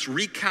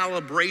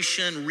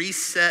recalibration,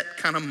 reset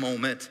kind of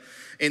moment.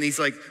 And he's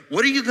like,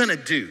 what are you going to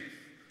do?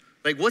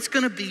 Like, what's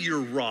going to be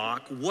your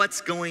rock?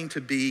 What's going to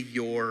be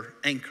your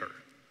anchor?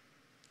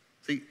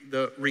 See,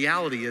 the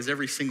reality is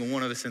every single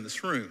one of us in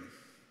this room,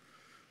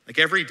 like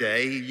every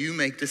day, you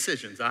make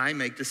decisions. I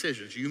make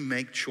decisions. You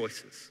make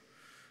choices.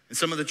 And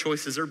some of the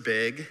choices are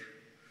big.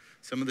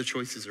 Some of the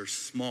choices are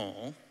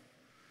small.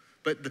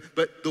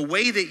 But the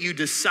way that you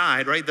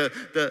decide, right,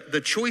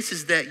 the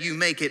choices that you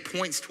make, it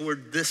points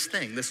toward this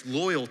thing, this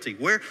loyalty.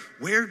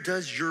 Where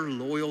does your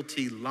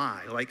loyalty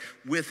lie? Like,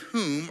 with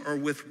whom or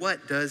with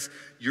what does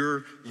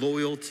your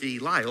loyalty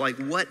lie? Like,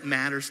 what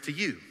matters to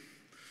you?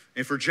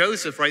 And for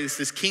Joseph, right, it's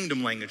this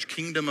kingdom language,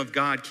 kingdom of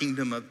God,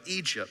 kingdom of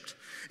Egypt.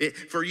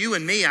 For you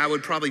and me, I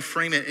would probably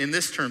frame it in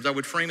this terms. I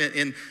would frame it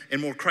in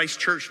more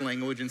Christ.Church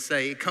language and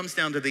say it comes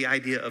down to the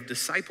idea of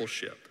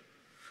discipleship,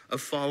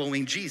 of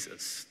following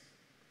Jesus.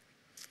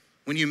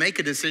 When you make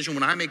a decision,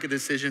 when I make a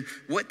decision,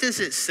 what does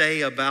it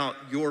say about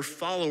your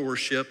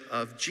followership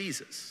of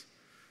Jesus?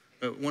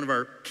 One of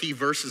our key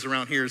verses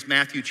around here is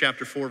Matthew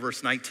chapter 4,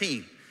 verse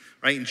 19,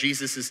 right? And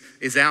Jesus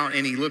is out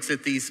and he looks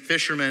at these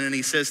fishermen and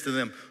he says to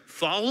them,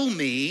 follow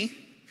me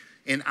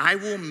and I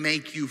will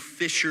make you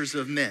fishers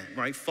of men,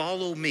 right?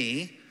 Follow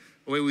me.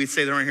 The way we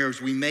say that around here is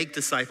we make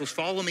disciples.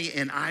 Follow me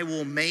and I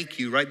will make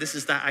you, right? This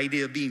is the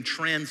idea of being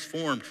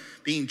transformed,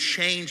 being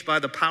changed by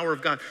the power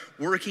of God,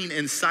 working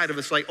inside of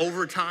us. Like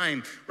over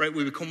time, right,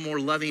 we become more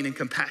loving and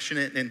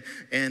compassionate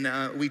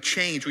and we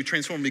change, we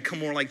transform, become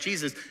more like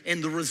Jesus.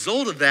 And the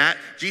result of that,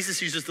 Jesus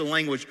uses the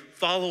language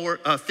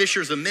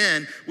fishers of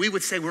men. We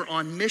would say we're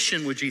on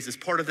mission with Jesus,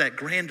 part of that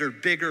grander,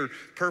 bigger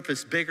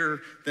purpose,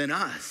 bigger than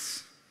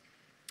us.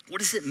 What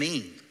does it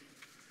mean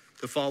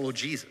to follow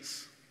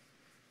Jesus?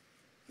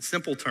 In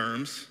simple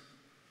terms,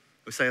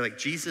 we say like,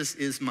 Jesus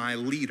is my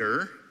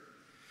leader,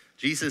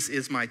 Jesus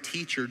is my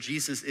teacher,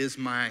 Jesus is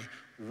my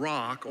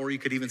rock, or you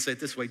could even say it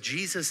this way,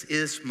 Jesus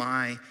is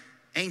my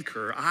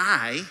anchor.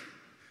 I,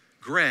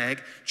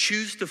 Greg,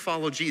 choose to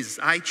follow Jesus.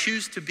 I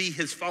choose to be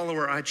his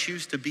follower. I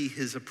choose to be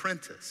his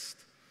apprentice.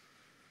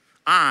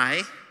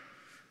 I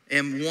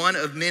am one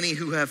of many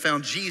who have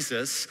found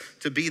Jesus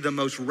to be the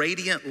most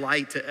radiant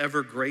light to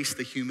ever grace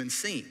the human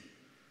scene.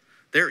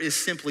 There is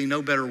simply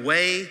no better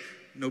way,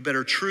 no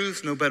better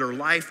truth, no better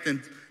life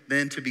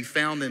than to be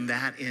found in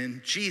that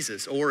in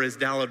Jesus. Or as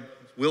Dallas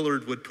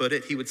Willard would put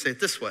it, he would say it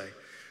this way: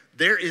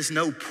 there is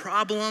no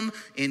problem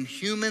in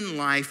human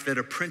life that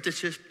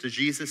apprenticeship to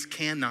Jesus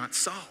cannot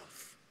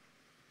solve.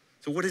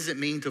 So what does it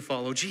mean to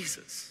follow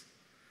Jesus?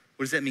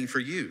 What does that mean for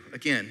you?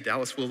 Again,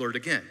 Dallas Willard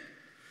again.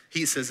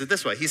 He says it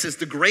this way. He says,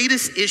 the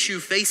greatest issue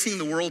facing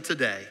the world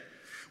today,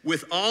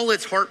 with all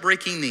its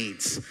heartbreaking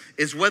needs,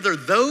 is whether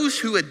those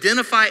who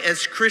identify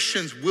as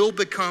Christians will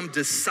become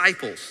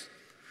disciples,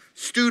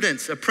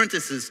 students,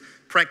 apprentices,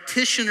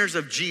 practitioners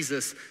of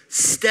Jesus,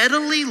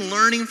 steadily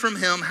learning from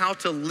him how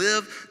to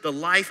live the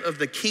life of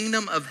the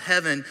kingdom of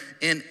heaven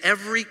in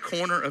every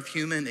corner of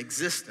human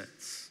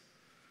existence.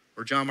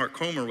 Or John Mark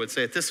Comer would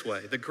say it this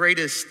way: the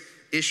greatest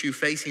issue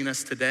facing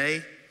us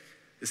today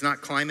is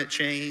not climate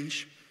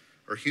change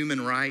or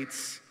human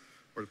rights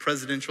or the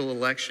presidential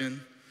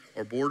election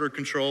or border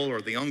control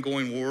or the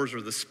ongoing wars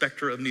or the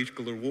specter of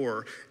nuclear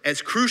war,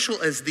 as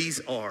crucial as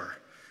these are.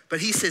 But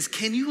he says,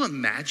 can you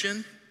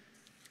imagine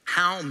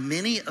how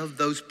many of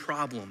those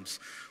problems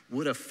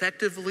would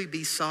effectively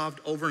be solved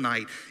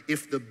overnight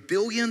if the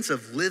billions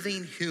of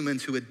living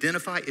humans who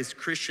identify as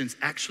Christians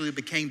actually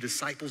became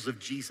disciples of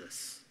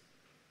Jesus?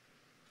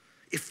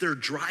 If their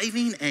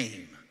driving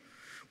aim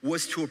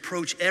was to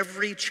approach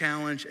every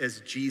challenge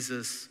as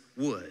Jesus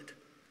would.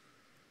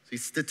 See,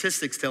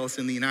 statistics tell us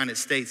in the United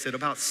States that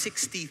about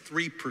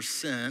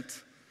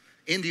 63%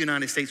 in the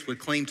United States would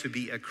claim to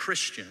be a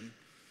Christian,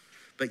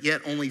 but yet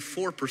only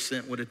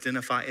 4% would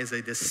identify as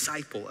a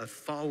disciple, a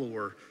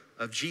follower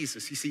of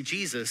Jesus. You see,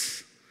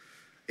 Jesus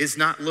is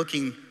not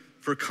looking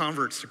for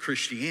converts to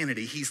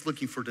Christianity. He's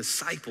looking for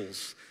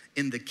disciples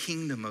in the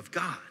kingdom of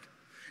God.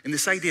 And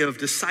this idea of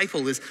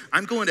disciple is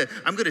I'm going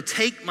to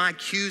take my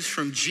cues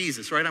from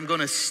Jesus, right? I'm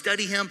going to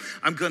study him.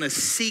 I'm going to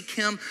seek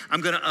him.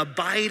 I'm going to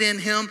abide in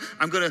him.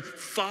 I'm going to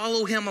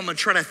follow him. I'm going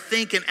to try to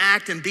think and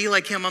act and be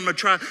like him. I'm going to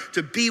try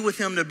to be with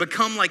him, to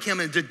become like him,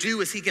 and to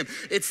do as he can.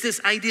 It's this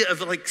idea of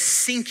like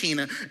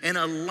syncing and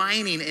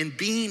aligning and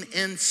being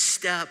in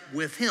step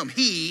with him.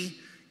 He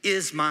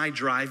is my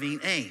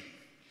driving aim.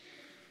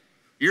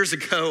 Years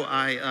ago,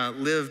 I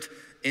lived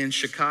in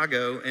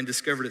Chicago and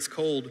discovered it's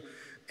cold.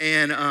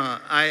 And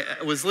I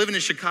was living in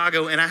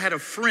Chicago, and I had a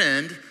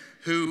friend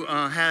who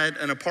had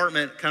an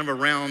apartment kind of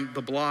around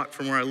the block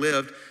from where I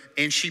lived,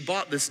 and she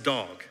bought this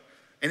dog.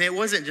 And it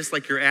wasn't just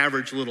like your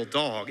average little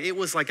dog. It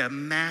was like a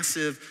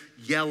massive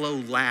yellow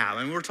lab.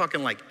 I mean, we're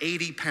talking like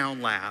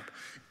 80-pound lab.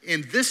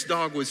 And this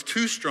dog was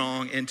too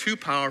strong and too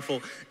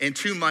powerful and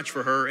too much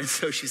for her. And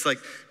so she's like,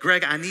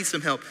 Greg, I need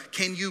some help.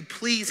 Can you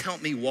please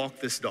help me walk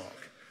this dog?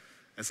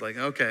 It's like,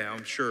 okay,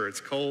 I'm sure it's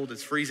cold,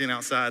 it's freezing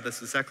outside.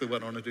 That's exactly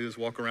what I want to do, is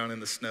walk around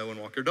in the snow and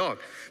walk your dog.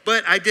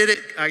 But I did it,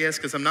 I guess,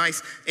 because I'm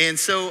nice. And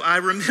so I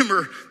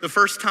remember the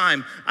first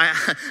time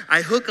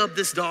I hook up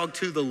this dog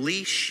to the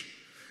leash.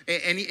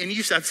 And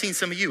I've seen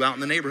some of you out in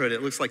the neighborhood.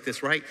 It looks like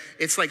this, right?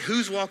 It's like,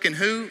 who's walking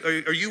who?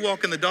 Are you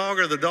walking the dog,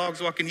 or the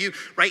dog's walking you,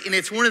 right? And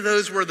it's one of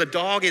those where the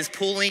dog is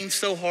pulling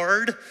so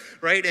hard,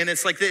 right? And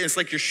it's like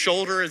your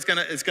shoulder is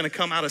gonna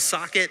come out of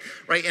socket,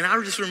 right? And I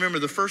just remember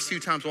the first few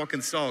times walking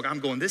this dog, I'm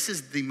going, this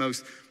is the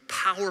most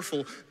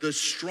powerful, the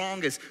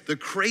strongest, the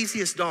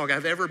craziest dog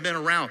I've ever been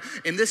around.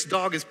 And this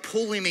dog is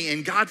pulling me,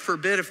 and God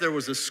forbid if there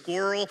was a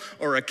squirrel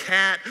or a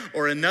cat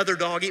or another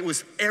dog, it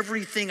was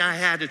everything I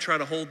had to try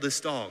to hold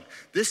this dog.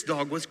 This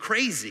dog was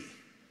crazy.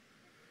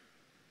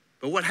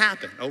 But what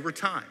happened over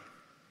time?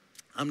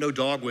 I'm no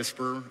dog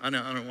whisperer. I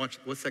don't watch,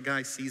 what's that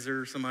guy,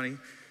 Caesar or somebody?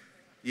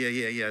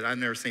 Yeah, I've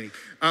never seen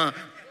him.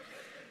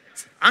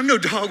 I'm no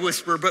dog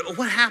whisperer, but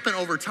what happened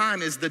over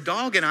time is the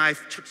dog and I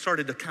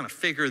started to kind of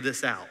figure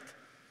this out.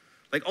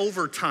 Like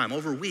over time,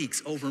 over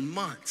weeks, over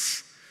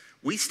months,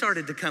 we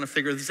started to kind of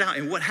figure this out.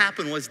 And what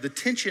happened was the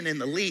tension in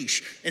the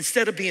leash,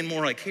 instead of being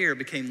more like here, it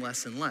became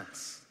less and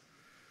less.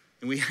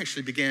 And we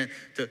actually began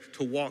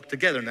to walk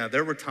together. Now,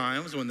 there were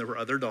times when there were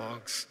other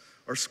dogs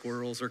or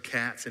squirrels or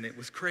cats, and it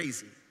was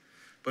crazy.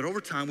 But over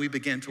time, we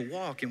began to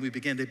walk, and we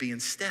began to be in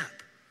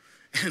step.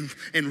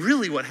 And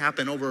really what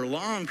happened over a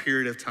long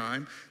period of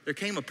time, there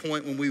came a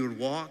point when we would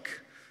walk,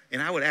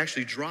 and I would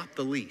actually drop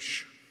the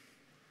leash.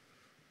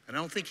 And I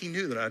don't think he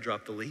knew that I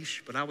dropped the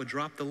leash, but I would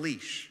drop the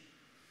leash.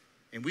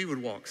 And we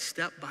would walk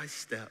step by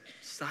step,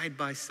 side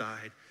by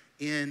side,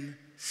 in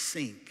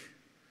sync.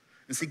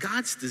 And see,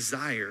 God's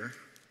desire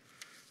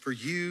for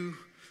you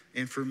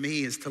and for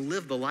me is to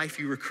live the life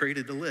you were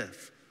created to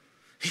live.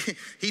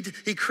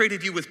 He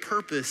created you with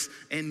purpose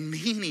and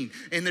meaning.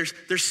 And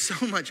there's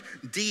so much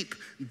deep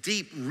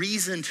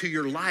reason to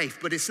your life.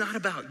 But it's not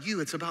about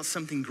you. It's about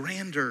something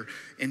grander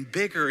and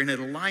bigger. And it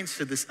aligns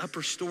to this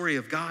upper story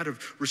of God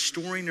of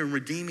restoring and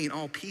redeeming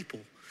all people.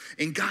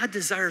 And God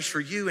desires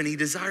for you, and he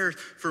desires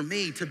for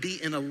me to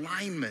be in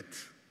alignment,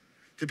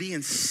 to be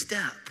in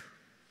step,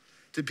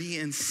 to be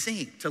in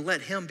sync, to let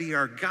him be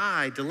our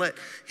guide, to let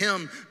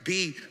him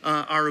be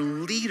our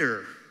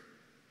leader.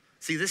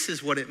 See, this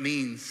is what it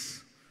means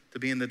to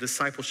be in the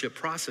discipleship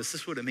process.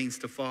 This is what it means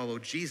to follow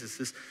Jesus,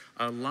 this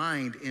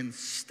aligned in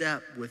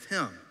step with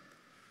him.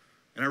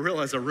 And I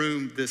realize a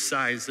room this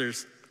size,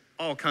 there's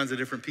all kinds of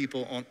different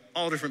people on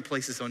all different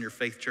places on your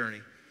faith journey.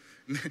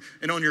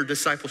 and on your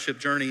discipleship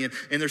journey. And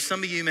there's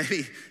some of you,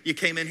 maybe you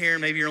came in here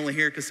and maybe you're only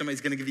here because somebody's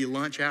going to give you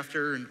lunch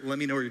after and let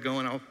me know where you're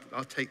going.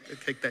 I'll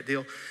take that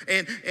deal.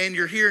 And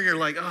you're here and you're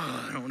like,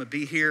 oh, I don't want to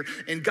be here.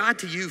 And God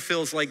to you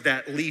feels like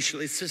that leash.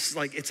 It's just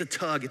like, it's a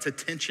tug, it's a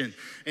tension.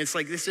 And it's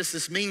like, it's just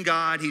this mean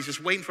God. He's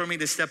just waiting for me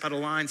to step out of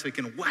line so he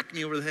can whack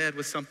me over the head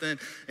with something.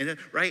 And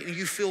right, and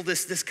you feel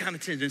this kind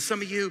of tension.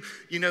 Some of you,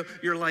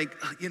 you're like,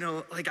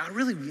 like I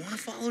really want to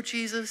follow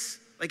Jesus.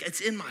 Like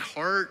it's in my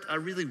heart, I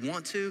really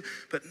want to,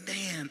 but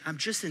man, I'm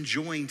just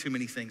enjoying too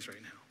many things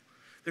right now.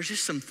 There's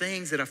just some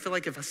things that I feel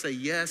like if I say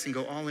yes and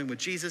go all in with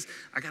Jesus,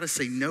 I gotta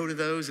say no to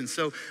those. And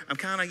so I'm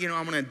kind of,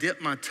 I'm gonna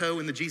dip my toe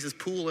in the Jesus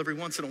pool every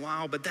once in a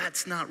while, but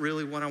that's not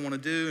really what I wanna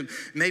do. And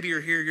maybe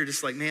you're here, you're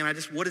just like, man,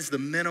 what is the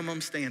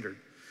minimum standard?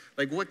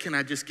 Like what can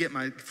I just get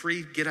my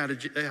free get out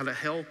of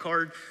hell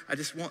card? I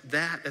just want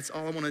that, that's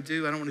all I wanna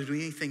do. I don't wanna do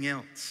anything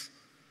else.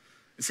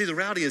 And see, the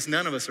reality is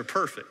none of us are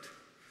perfect,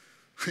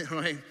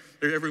 right?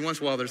 Every once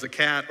in a while, there's a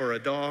cat or a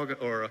dog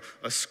or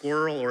a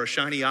squirrel or a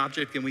shiny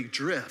object, and we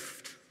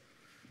drift.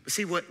 But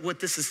see, what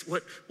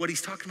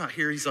he's talking about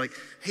here, he's like,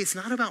 hey, it's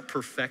not about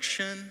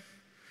perfection.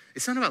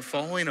 It's not about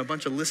following a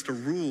bunch of list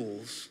of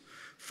rules.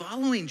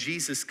 Following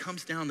Jesus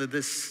comes down to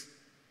this.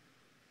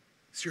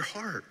 It's your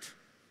heart,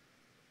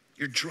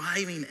 your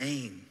driving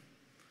aim.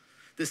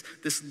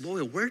 This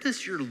loyal. Where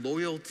does your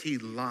loyalty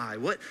lie?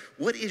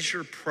 What is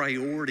your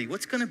priority?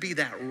 What's going to be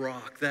that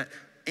rock, that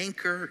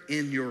anchor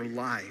in your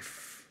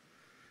life?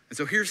 And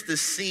so here's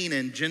this scene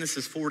in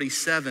Genesis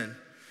 47.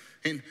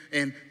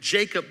 And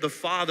Jacob the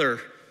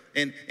father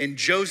and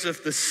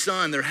Joseph the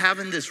son, they're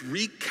having this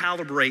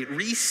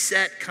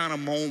reset kind of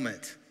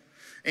moment.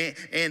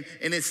 And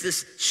it's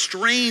this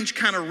strange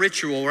kind of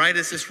ritual, right?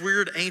 It's this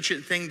weird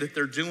ancient thing that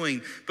they're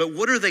doing. But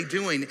what are they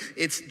doing?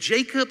 It's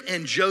Jacob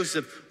and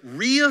Joseph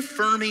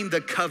reaffirming the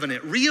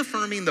covenant,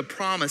 reaffirming the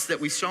promise that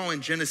we saw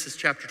in Genesis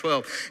chapter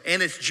 12.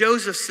 And it's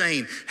Joseph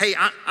saying, hey,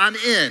 I'm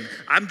in.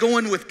 I'm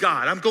going with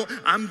God.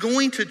 I'm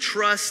going to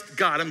trust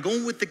God. I'm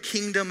going with the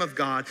kingdom of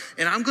God.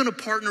 And I'm going to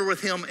partner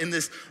with him in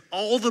this.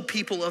 All the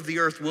people of the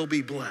earth will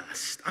be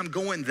blessed. I'm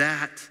going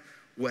that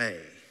way.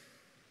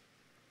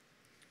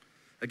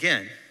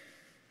 Again,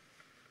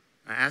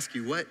 I ask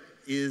you, what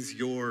is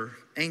your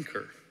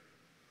anchor?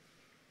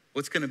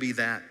 What's going to be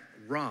that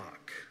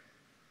rock?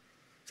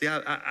 See,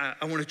 I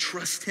want to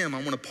trust him. I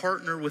want to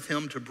partner with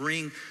him to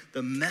bring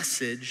the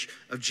message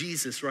of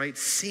Jesus, right?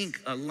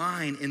 Sync,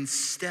 align, in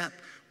step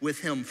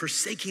with him.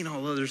 Forsaking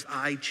all others,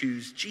 I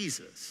choose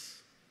Jesus.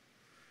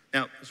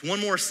 Now, there's one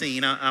more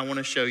scene I want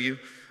to show you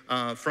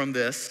from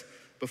this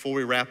before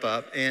we wrap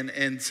up.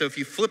 And so if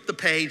you flip the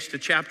page to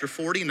chapter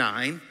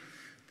 49,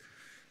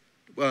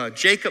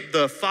 Jacob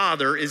the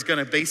father is going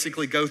to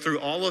basically go through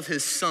all of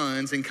his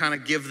sons and kind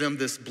of give them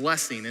this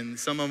blessing. And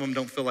some of them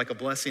don't feel like a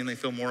blessing. They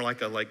feel more like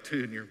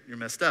dude, you're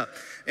messed up.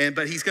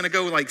 But he's going to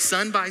go like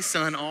son by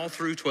son all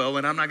through 12.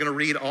 And I'm not going to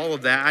read all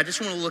of that. I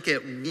just want to look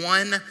at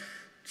one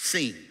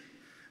scene.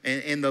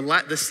 And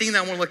the scene that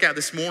I want to look at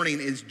this morning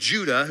is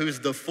Judah,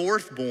 who's the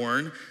fourth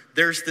born.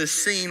 There's this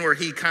scene where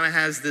he kind of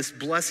has this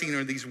blessing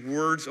or these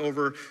words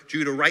over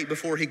Judah right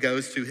before he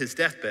goes to his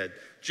deathbed.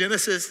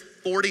 Genesis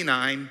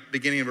 49,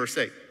 beginning of verse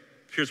 8.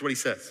 Here's what he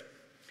says.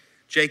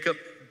 Jacob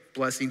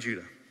blessing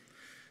Judah.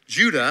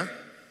 Judah,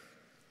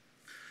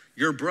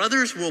 your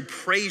brothers will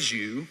praise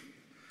you.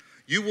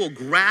 You will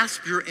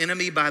grasp your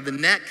enemy by the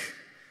neck.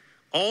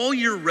 All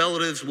your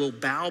relatives will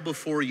bow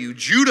before you.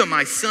 Judah,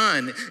 my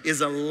son,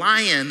 is a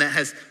lion that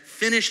has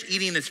finished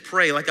eating its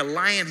prey. Like a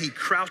lion, he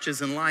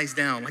crouches and lies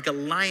down. Like a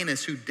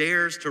lioness who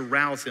dares to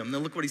rouse him. Now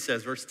look what he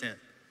says, verse 10.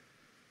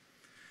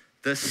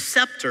 The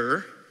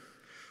scepter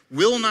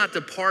will not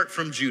depart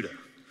from Judah,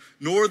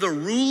 nor the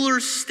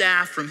ruler's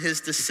staff from his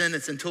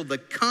descendants until the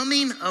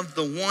coming of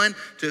the one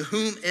to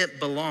whom it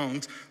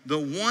belongs, the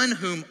one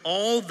whom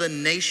all the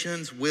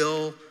nations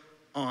will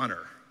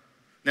honor.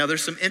 Now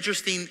there's some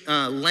interesting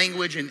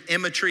language and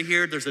imagery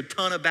here. There's a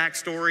ton of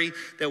backstory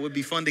that would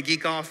be fun to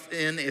geek off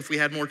in if we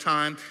had more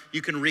time.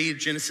 You can read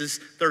Genesis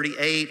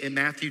 38 and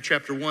Matthew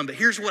chapter 1, but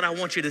here's what I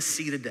want you to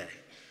see today,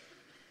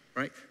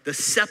 right? The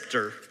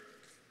scepter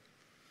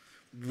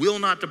will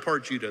not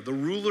depart Judah, the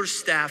ruler's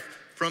staff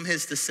from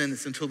his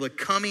descendants until the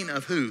coming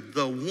of who?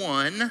 The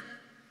one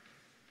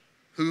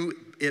who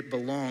it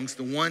belongs,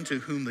 the one to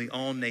whom the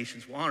all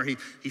nations will honor.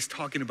 He's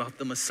talking about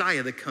the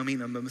Messiah, the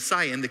coming of the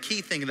Messiah. And the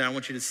key thing that I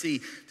want you to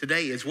see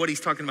today is what he's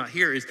talking about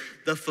here is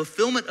the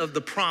fulfillment of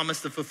the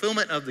promise, the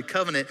fulfillment of the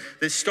covenant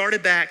that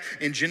started back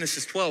in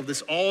Genesis 12.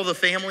 This all the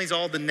families,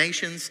 all the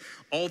nations,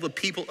 all the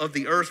people of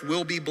the earth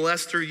will be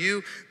blessed through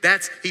you.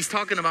 He's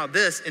talking about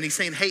this and he's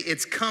saying, hey,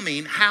 it's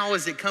coming. How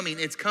is it coming?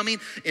 It's coming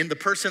in the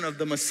person of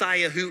the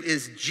Messiah who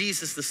is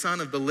Jesus, the Son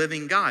of the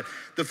living God.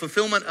 The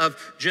fulfillment of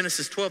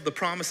Genesis 12, the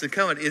promise and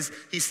covenant is,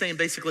 he's saying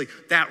basically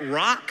that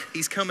rock,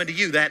 he's coming to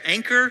you. That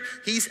anchor,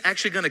 he's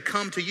actually gonna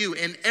come to you.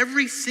 And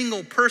every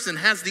single person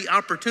has the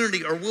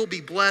opportunity or will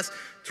be blessed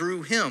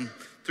through him,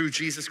 through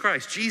Jesus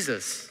Christ.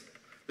 Jesus,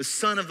 the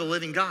Son of the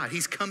living God.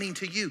 He's coming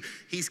to you.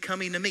 He's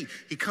coming to me.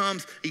 He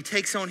comes, he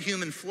takes on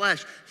human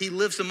flesh. He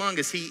lives among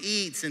us. He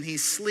eats and he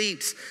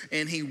sleeps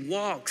and he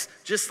walks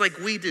just like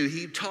we do.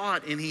 He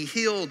taught and he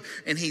healed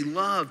and he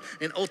loved.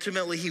 And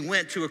ultimately he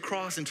went to a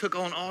cross and took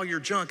on all your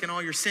junk and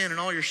all your sin and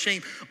all your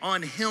shame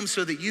on him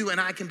so that you and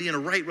I can be in a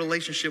right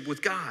relationship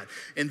with God.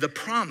 And the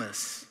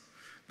promise,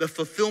 the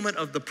fulfillment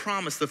of the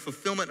promise, the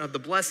fulfillment of the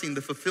blessing,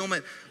 the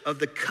fulfillment of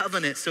the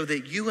covenant so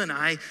that you and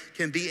I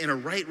can be in a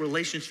right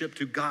relationship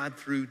to God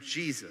through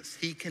Jesus.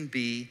 He can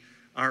be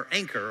our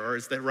anchor, or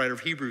as that writer of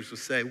Hebrews would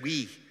say,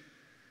 we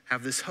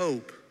have this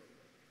hope,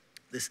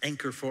 this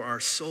anchor for our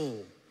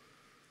soul.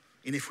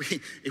 And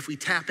if we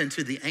tap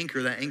into the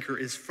anchor, that anchor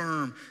is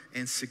firm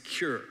and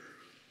secure.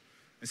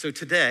 And so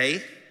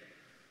today,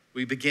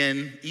 we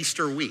begin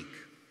Easter week,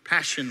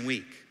 Passion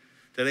Week.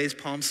 Today's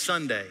Palm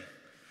Sunday.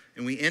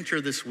 And we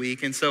enter this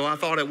week, and so I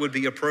thought it would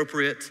be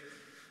appropriate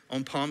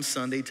on Palm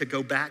Sunday to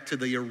go back to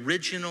the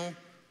original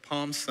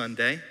Palm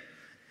Sunday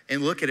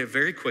and look at it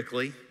very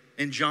quickly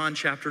in John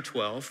chapter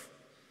 12.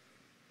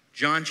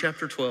 John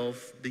chapter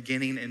 12,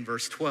 beginning in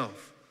verse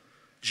 12.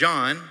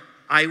 John,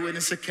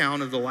 eyewitness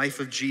account of the life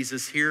of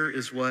Jesus, here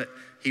is what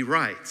he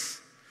writes.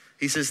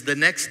 He says, the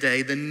next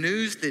day, the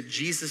news that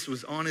Jesus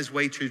was on his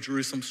way to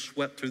Jerusalem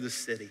swept through the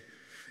city.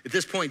 At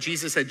this point,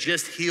 Jesus had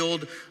just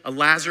healed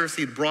Lazarus.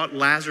 He'd brought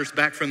Lazarus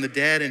back from the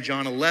dead in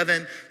John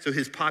 11. So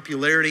his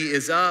popularity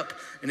is up.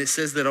 And it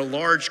says that a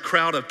large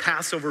crowd of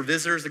Passover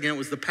visitors, again, it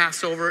was the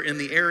Passover in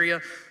the area,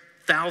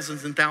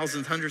 thousands and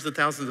thousands, hundreds of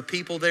thousands of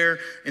people there.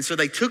 And so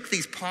they took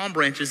these palm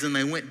branches and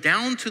they went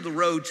down to the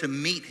road to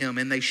meet him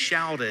and they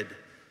shouted,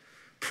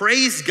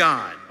 praise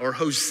God, or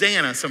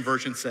Hosanna, some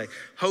versions say.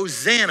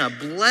 Hosanna,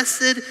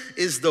 blessed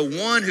is the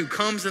one who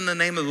comes in the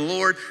name of the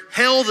Lord.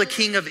 Hail the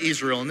King of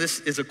Israel. And this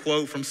is a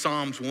quote from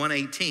Psalms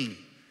 118,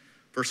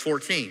 verse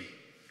 14.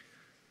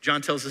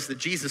 John tells us that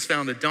Jesus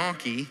found a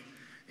donkey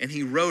and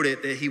he wrote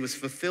it that he was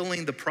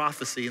fulfilling the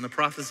prophecy. And the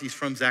prophecy is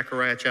from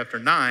Zechariah chapter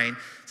 9. It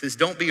says,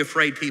 don't be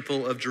afraid,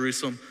 people of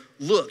Jerusalem.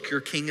 Look, your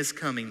king is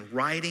coming,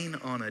 riding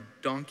on a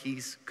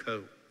donkey's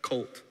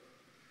colt.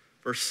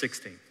 Verse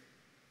 16.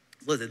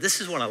 Listen, this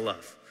is what I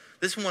love.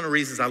 This is one of the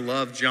reasons I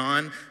love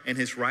John and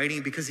his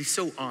writing, because he's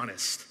so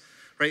honest,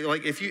 right?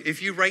 Like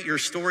if you write your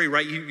story,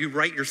 right, you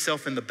write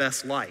yourself in the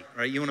best light,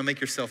 right? You want to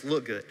make yourself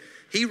look good.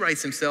 He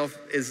writes himself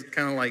as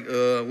kind of like,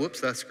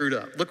 whoops, I screwed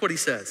up. Look what he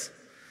says.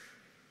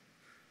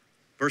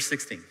 Verse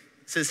 16.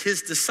 It says,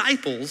 his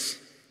disciples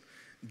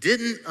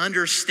didn't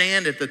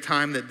understand at the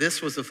time that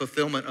this was a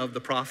fulfillment of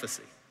the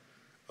prophecy.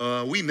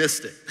 We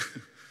missed it.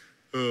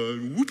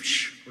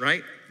 Whoops,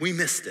 right? We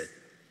missed it.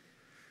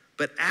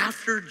 But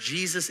after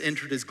Jesus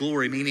entered his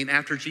glory, meaning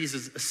after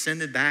Jesus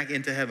ascended back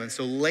into heaven,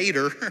 so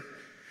later,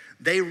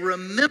 they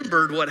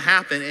remembered what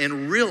happened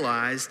and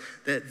realized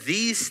that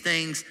these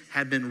things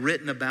had been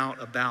written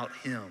about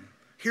him.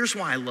 Here's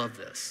why I love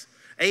this.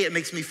 A, it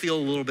makes me feel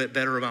a little bit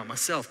better about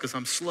myself because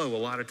I'm slow a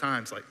lot of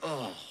times, like,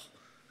 oh,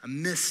 I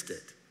missed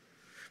it.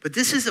 But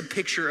this is a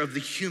picture of the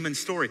human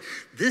story.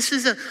 This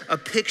is a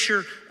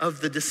picture of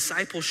the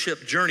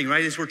discipleship journey,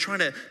 right? As we're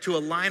trying to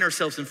align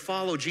ourselves and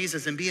follow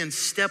Jesus and be in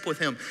step with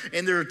him.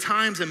 And there are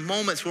times and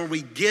moments where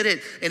we get it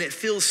and it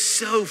feels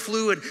so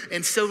fluid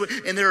and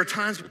there are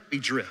times when we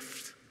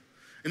drift.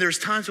 And there's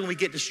times when we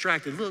get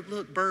distracted.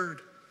 Look,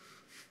 bird.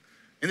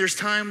 And there's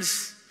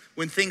times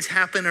when things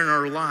happen in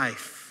our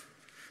life.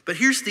 But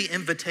here's the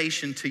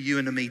invitation to you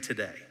and to me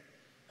today.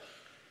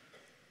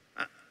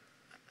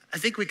 I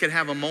think we could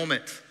have a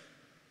moment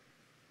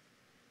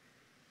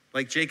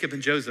like Jacob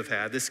and Joseph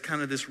had, this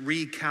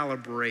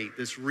recalibrate,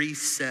 this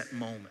reset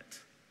moment.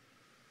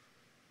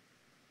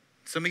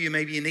 Some of you,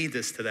 maybe you need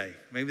this today.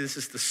 Maybe this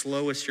is the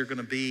slowest you're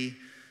gonna be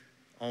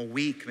all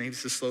week. Maybe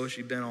it's the slowest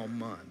you've been all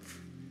month.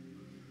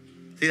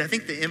 See, I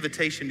think the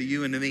invitation to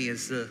you and to me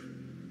is to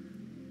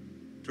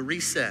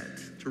reset,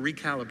 to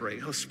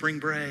recalibrate. Oh, spring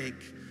break,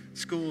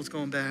 school's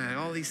going back,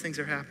 all these things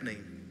are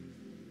happening.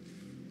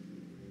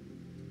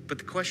 But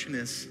the question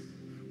is,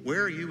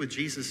 where are you with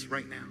Jesus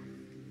right now?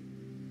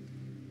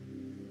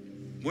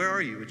 Where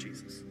are you with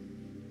Jesus?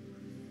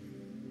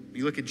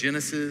 You look at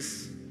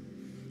Genesis,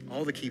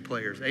 all the key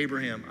players,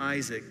 Abraham,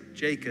 Isaac,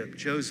 Jacob,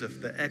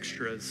 Joseph, the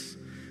extras,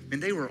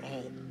 and they were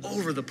all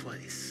over the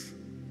place.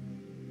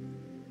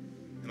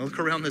 And I look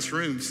around this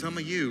room, some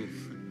of you,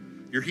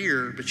 you're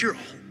here, but you're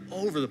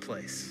all over the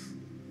place.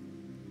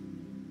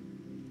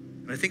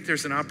 And I think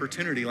there's an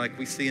opportunity like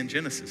we see in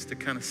Genesis to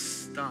kind of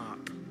stop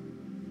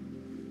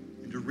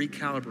to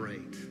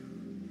recalibrate,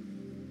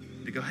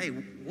 to go, hey,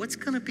 what's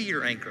gonna be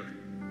your anchor?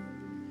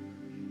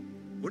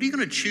 What are you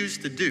gonna choose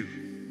to do?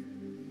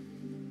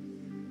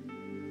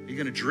 Are you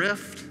gonna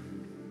drift?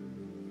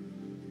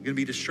 Are you gonna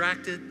be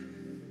distracted?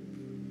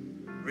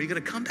 Or are you gonna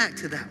come back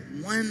to that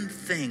one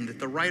thing that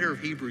the writer of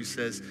Hebrews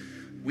says,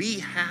 we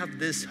have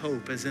this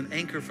hope as an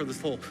anchor for the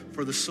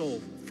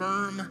soul,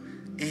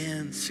 firm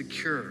and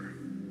secure.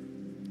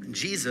 And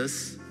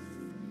Jesus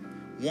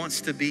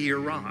wants to be your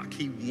rock.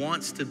 He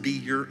wants to be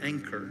your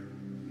anchor.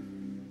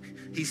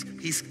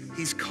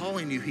 He's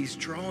calling you, he's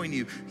drawing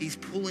you, he's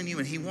pulling you,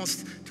 and he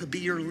wants to be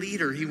your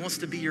leader. He wants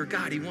to be your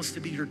guide. He wants to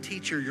be your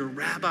teacher, your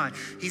rabbi.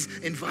 He's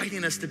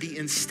inviting us to be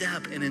in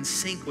step and in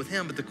sync with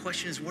him. But the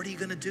question is, what are you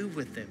gonna do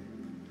with him?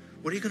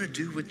 What are you gonna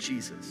do with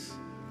Jesus?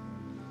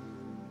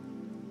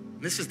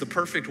 This is the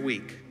perfect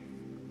week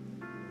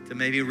to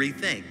maybe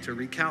rethink, to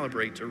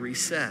recalibrate, to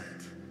reset.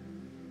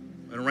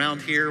 And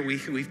around here,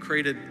 we've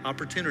created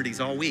opportunities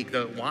all week.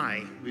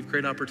 Why? We've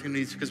created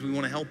opportunities because we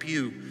want to help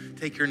you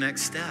take your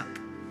next step.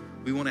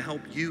 We want to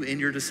help you in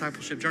your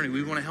discipleship journey.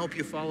 We want to help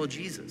you follow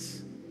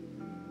Jesus.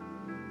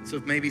 So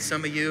if maybe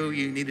some of you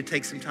need to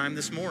take some time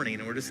this morning,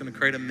 and we're just going to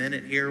create a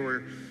minute here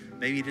where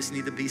maybe you just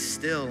need to be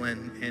still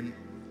and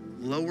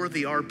lower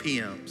the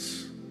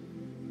RPMs.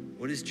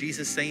 What is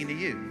Jesus saying to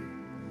you?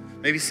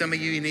 Maybe some of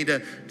you need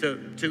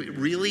to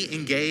really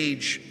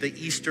engage the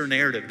Easter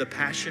narrative, the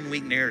Passion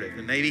Week narrative.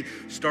 And maybe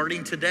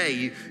starting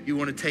today, you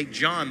want to take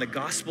John, the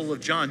Gospel of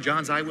John,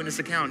 John's eyewitness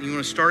account, and you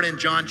want to start in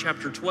John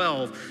chapter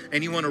 12,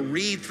 and you want to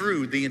read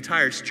through the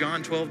entire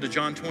John 12 to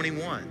John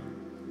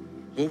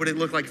 21. What would it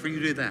look like for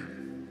you to do that?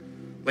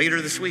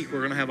 Later this week, we're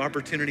going to have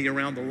opportunity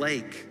around the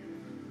lake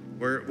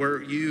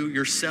where you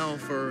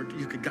yourself or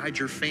you could guide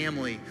your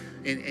family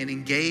and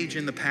engage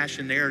in the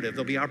Passion narrative.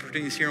 There'll be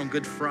opportunities here on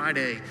Good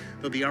Friday.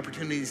 There'll be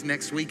opportunities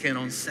next weekend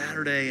on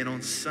Saturday and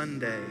on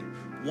Sunday.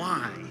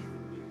 Why?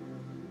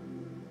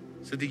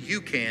 So that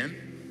you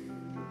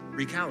can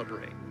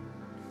recalibrate,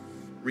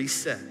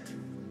 reset.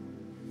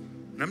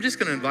 And I'm just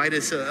gonna invite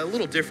us a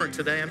little different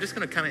today. I'm just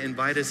gonna kind of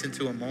invite us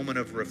into a moment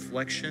of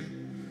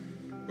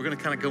reflection. We're gonna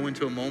kind of go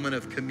into a moment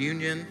of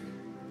communion.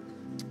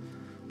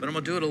 But I'm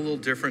gonna do it a little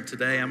different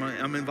today. I'm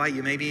gonna invite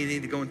you, maybe you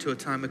need to go into a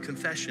time of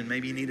confession.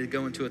 Maybe you need to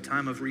go into a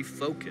time of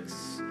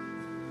refocus.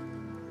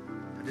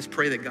 I just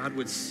pray that God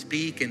would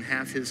speak and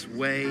have his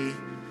way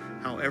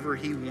however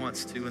he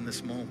wants to in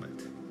this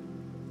moment.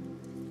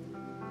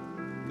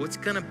 What's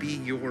gonna be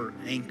your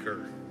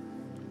anchor?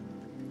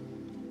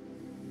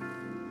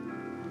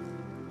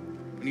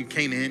 When you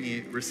came in,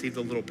 you received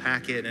a little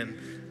packet,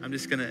 and I'm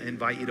just gonna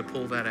invite you to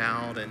pull that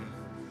out and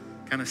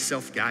kind of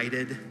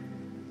self-guided.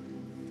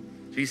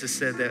 Jesus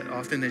said that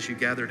often as you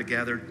gather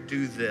together,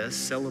 do this,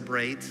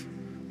 celebrate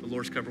the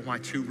Lord's Supper. Why?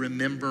 To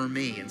remember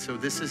me. And so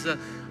this is a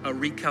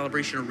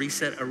recalibration, a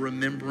reset, a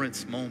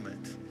remembrance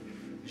moment.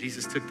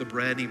 Jesus took the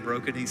bread and he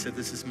broke it and he said,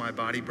 this is my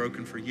body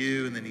broken for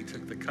you. And then he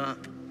took the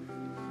cup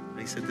and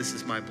he said, this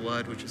is my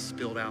blood which is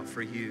spilled out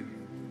for you.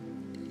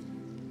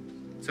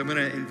 So I'm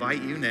gonna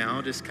invite you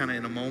now, just kind of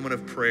in a moment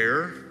of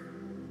prayer.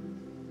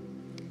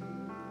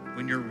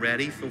 When you're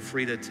ready, feel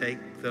free to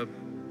take the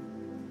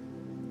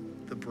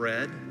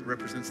bread that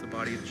represents the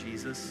body of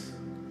Jesus.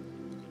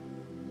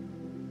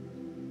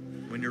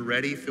 When you're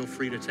ready, feel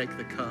free to take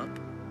the cup,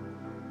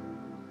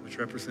 which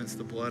represents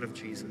the blood of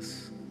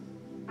Jesus.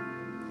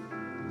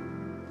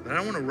 But I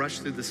don't want to rush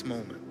through this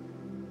moment,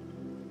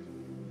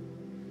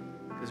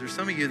 because there's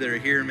some of you that are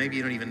here and maybe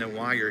you don't even know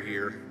why you're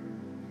here.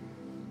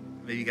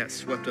 Maybe you got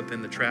swept up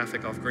in the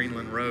traffic off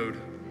Greenland Road.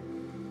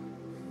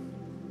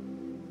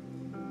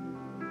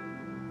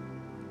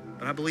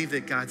 But I believe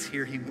that God's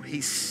here,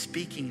 he's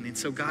speaking. And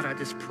so God, I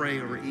just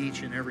pray over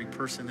each and every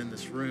person in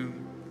this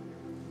room,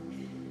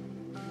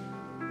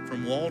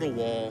 from wall to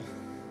wall.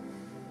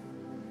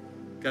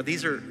 God,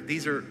 these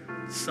are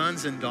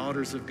sons and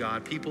daughters of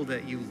God, people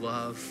that you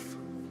love.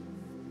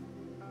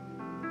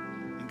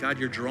 And God,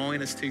 you're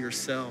drawing us to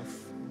yourself.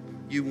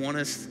 You want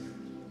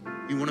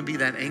to be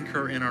that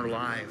anchor in our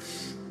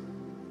lives.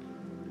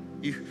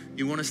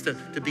 You want us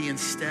to be in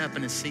step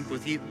and in sync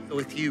with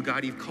you.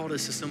 God, you've called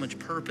us to so much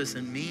purpose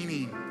and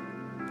meaning.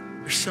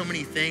 There's so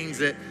many things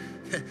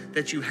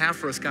that you have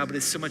for us, God, but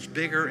it's so much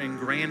bigger and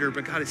grander.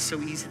 But God, it's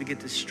so easy to get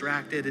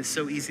distracted. It's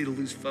so easy to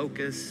lose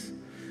focus.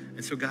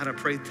 And so God, I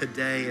pray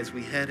today as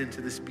we head into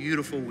this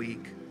beautiful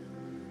week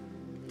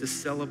to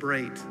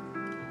celebrate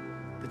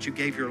that you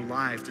gave your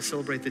life, to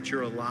celebrate that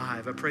you're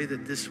alive. I pray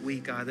that this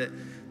week, God,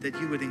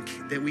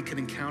 that we could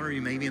encounter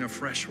you maybe in a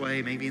fresh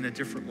way, maybe in a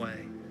different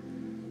way.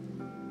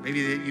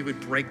 Maybe that you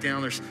would break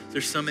down.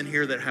 There's some in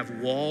here that have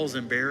walls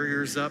and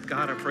barriers up.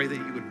 God, I pray that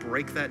you would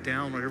break that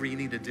down, whatever you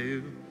need to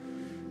do.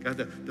 God,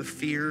 the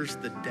fears,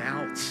 the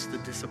doubts, the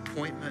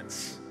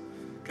disappointments.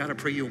 God, I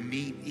pray you'll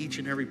meet each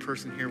and every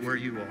person here where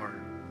you are.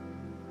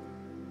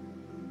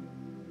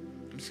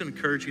 I'm just gonna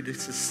encourage you to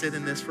sit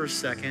in this for a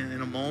second.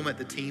 In a moment,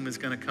 the team is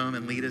gonna come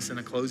and lead us in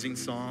a closing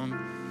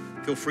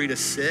song. Feel free to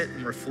sit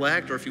and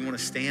reflect, or if you wanna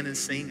stand and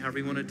sing, however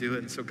you wanna do it.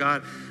 And so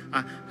God,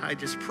 I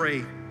just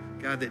pray,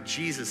 God, that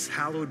Jesus,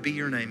 hallowed be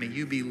your name. May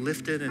you be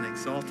lifted and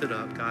exalted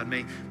up, God.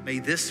 May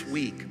this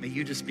week, may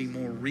you just be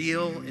more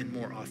real and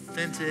more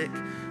authentic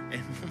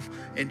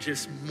and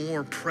just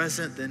more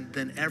present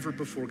than ever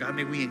before. God,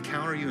 may we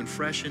encounter you in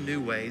fresh and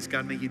new ways.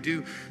 God, may you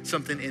do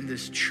something in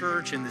this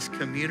church, in this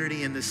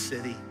community, in this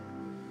city.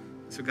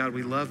 So God,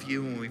 we love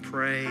you and we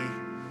pray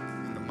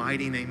in the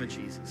mighty name of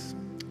Jesus.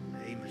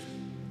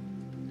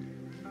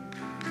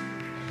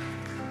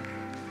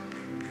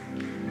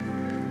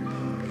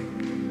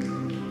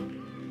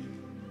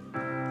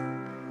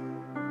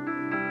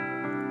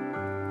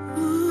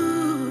 Ooh.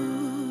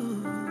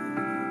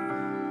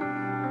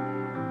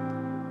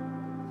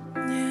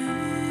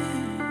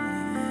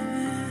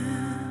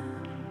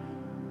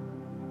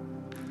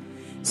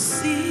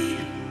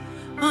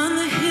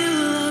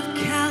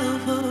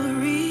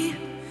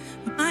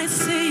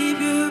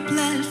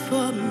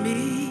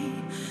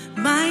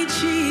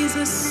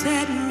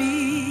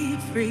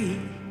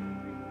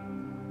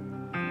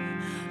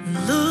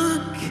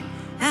 Look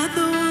at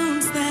the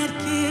wounds that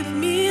give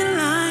me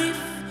life,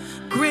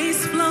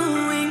 grace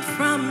flowing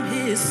from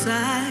his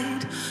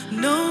side,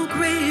 no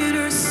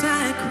greater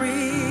sacrifice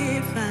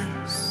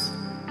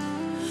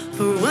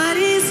for what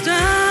he's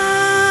done,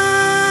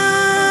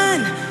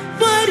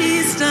 what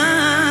he's done.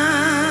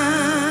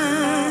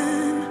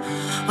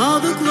 All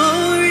the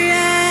glory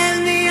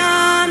and the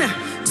honor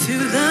to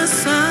the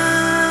Son.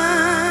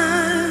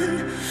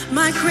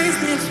 My grace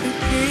has been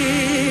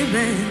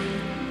given,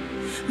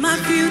 my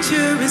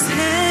future is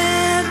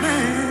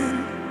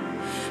heaven.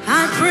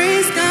 I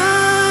praise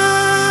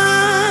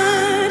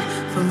God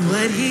for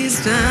what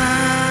he's done.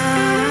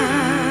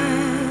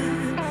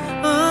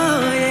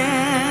 Oh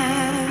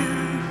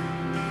yeah.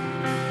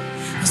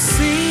 I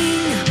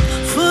sing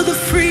for the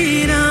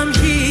freedom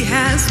he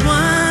has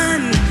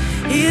won.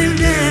 In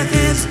death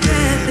his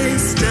death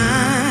is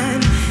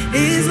done,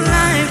 his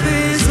life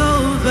is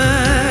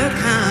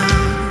overcome.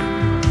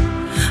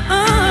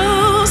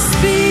 Oh,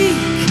 speak,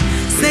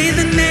 say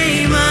the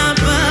name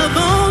above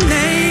all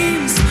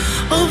names,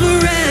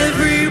 over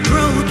every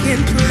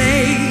broken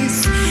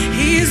place.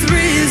 He is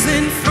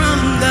risen from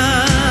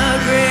the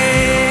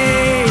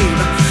grave.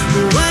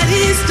 For what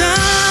he's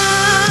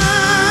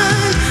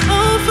done,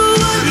 oh, for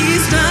what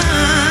he's done.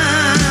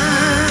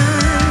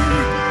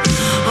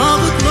 All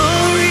the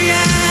glory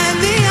and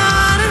the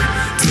honor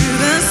to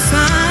the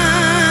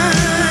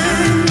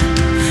Son.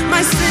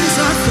 My sins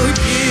are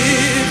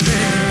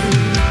forgiven,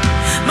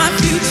 my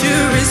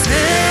future is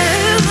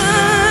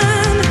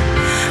heaven.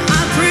 I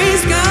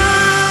praise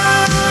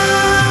God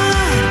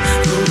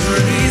for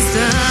what he's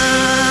done.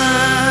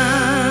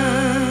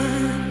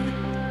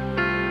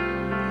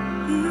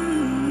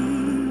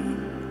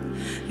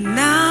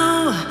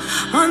 Now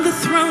on the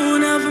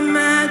throne of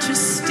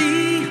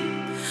majesty,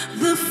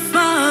 the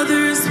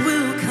Father's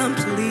will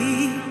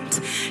complete.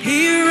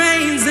 He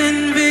reigns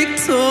in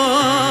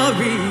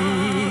victory.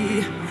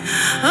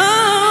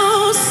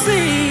 Oh,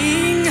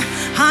 sing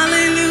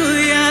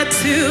hallelujah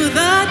to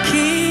the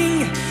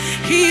King.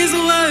 He's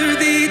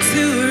worthy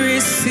to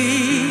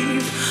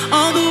receive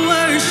all the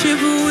worship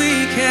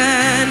we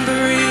can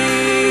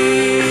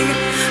bring.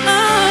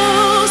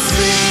 Oh,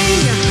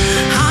 sing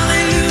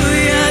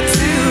hallelujah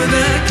to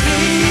the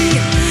King.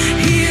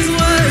 He is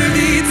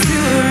worthy to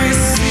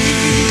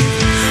receive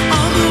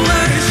all the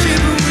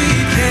worship we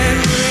can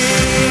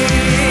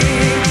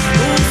bring.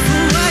 Oh,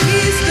 for what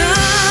he's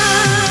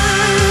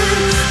done,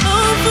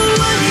 oh, for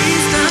what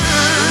he's done.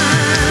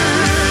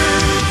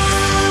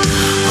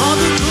 All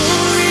the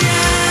glory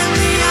and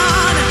the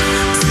honor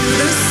to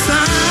the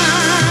Son.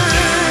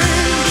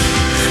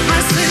 My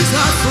sins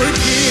are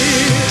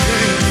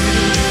forgiven,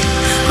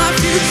 my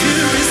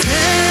future is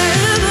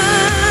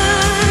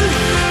heaven.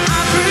 I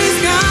praise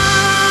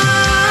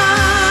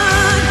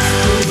God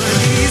for what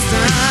he's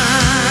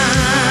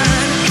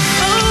done.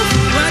 Oh,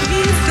 for what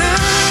he's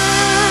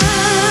done,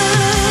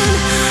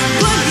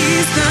 what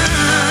he's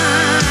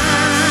done.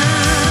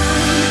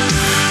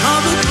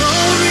 All the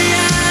glory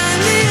and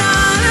the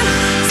honor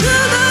to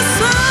the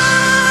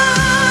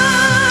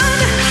Son.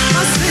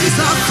 My sins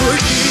are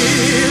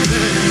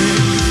forgiven,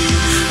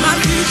 my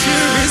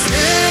future is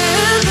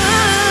heaven.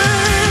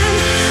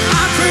 I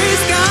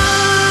praise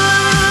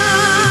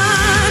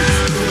God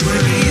for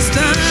what he's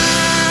done.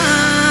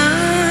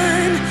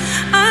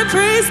 I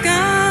praise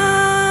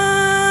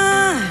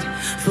God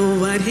for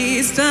what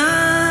he's done.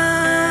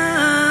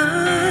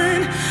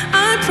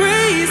 I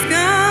praise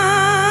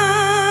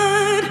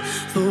God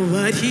for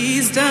what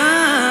he's done.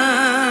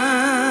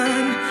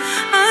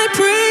 I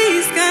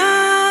praise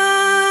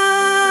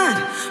God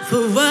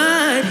for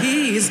what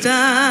he's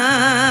done.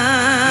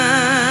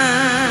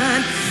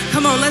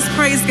 Come on, let's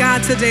praise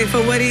God today for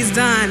what he's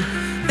done.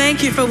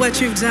 Thank you for what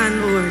you've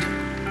done, Lord.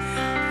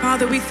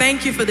 Father, we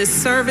thank you for this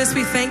service.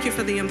 We thank you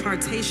for the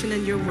impartation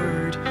in your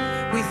word.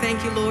 We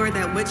thank you, Lord,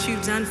 that what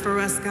you've done for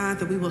us, God,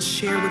 that we will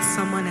share with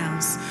someone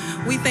else.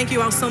 We thank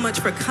you all so much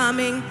for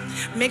coming.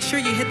 Make sure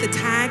you hit the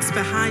tags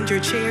behind your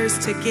chairs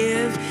to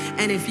give.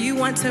 And if you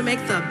want to make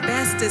the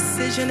best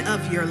decision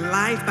of your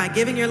life by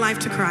giving your life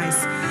to Christ,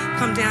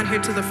 come down here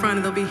to the front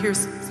and there'll be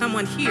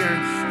someone here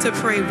to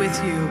pray with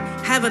you.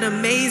 Have an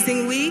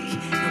amazing week,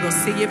 and we'll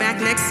see you back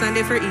next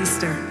Sunday for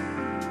Easter.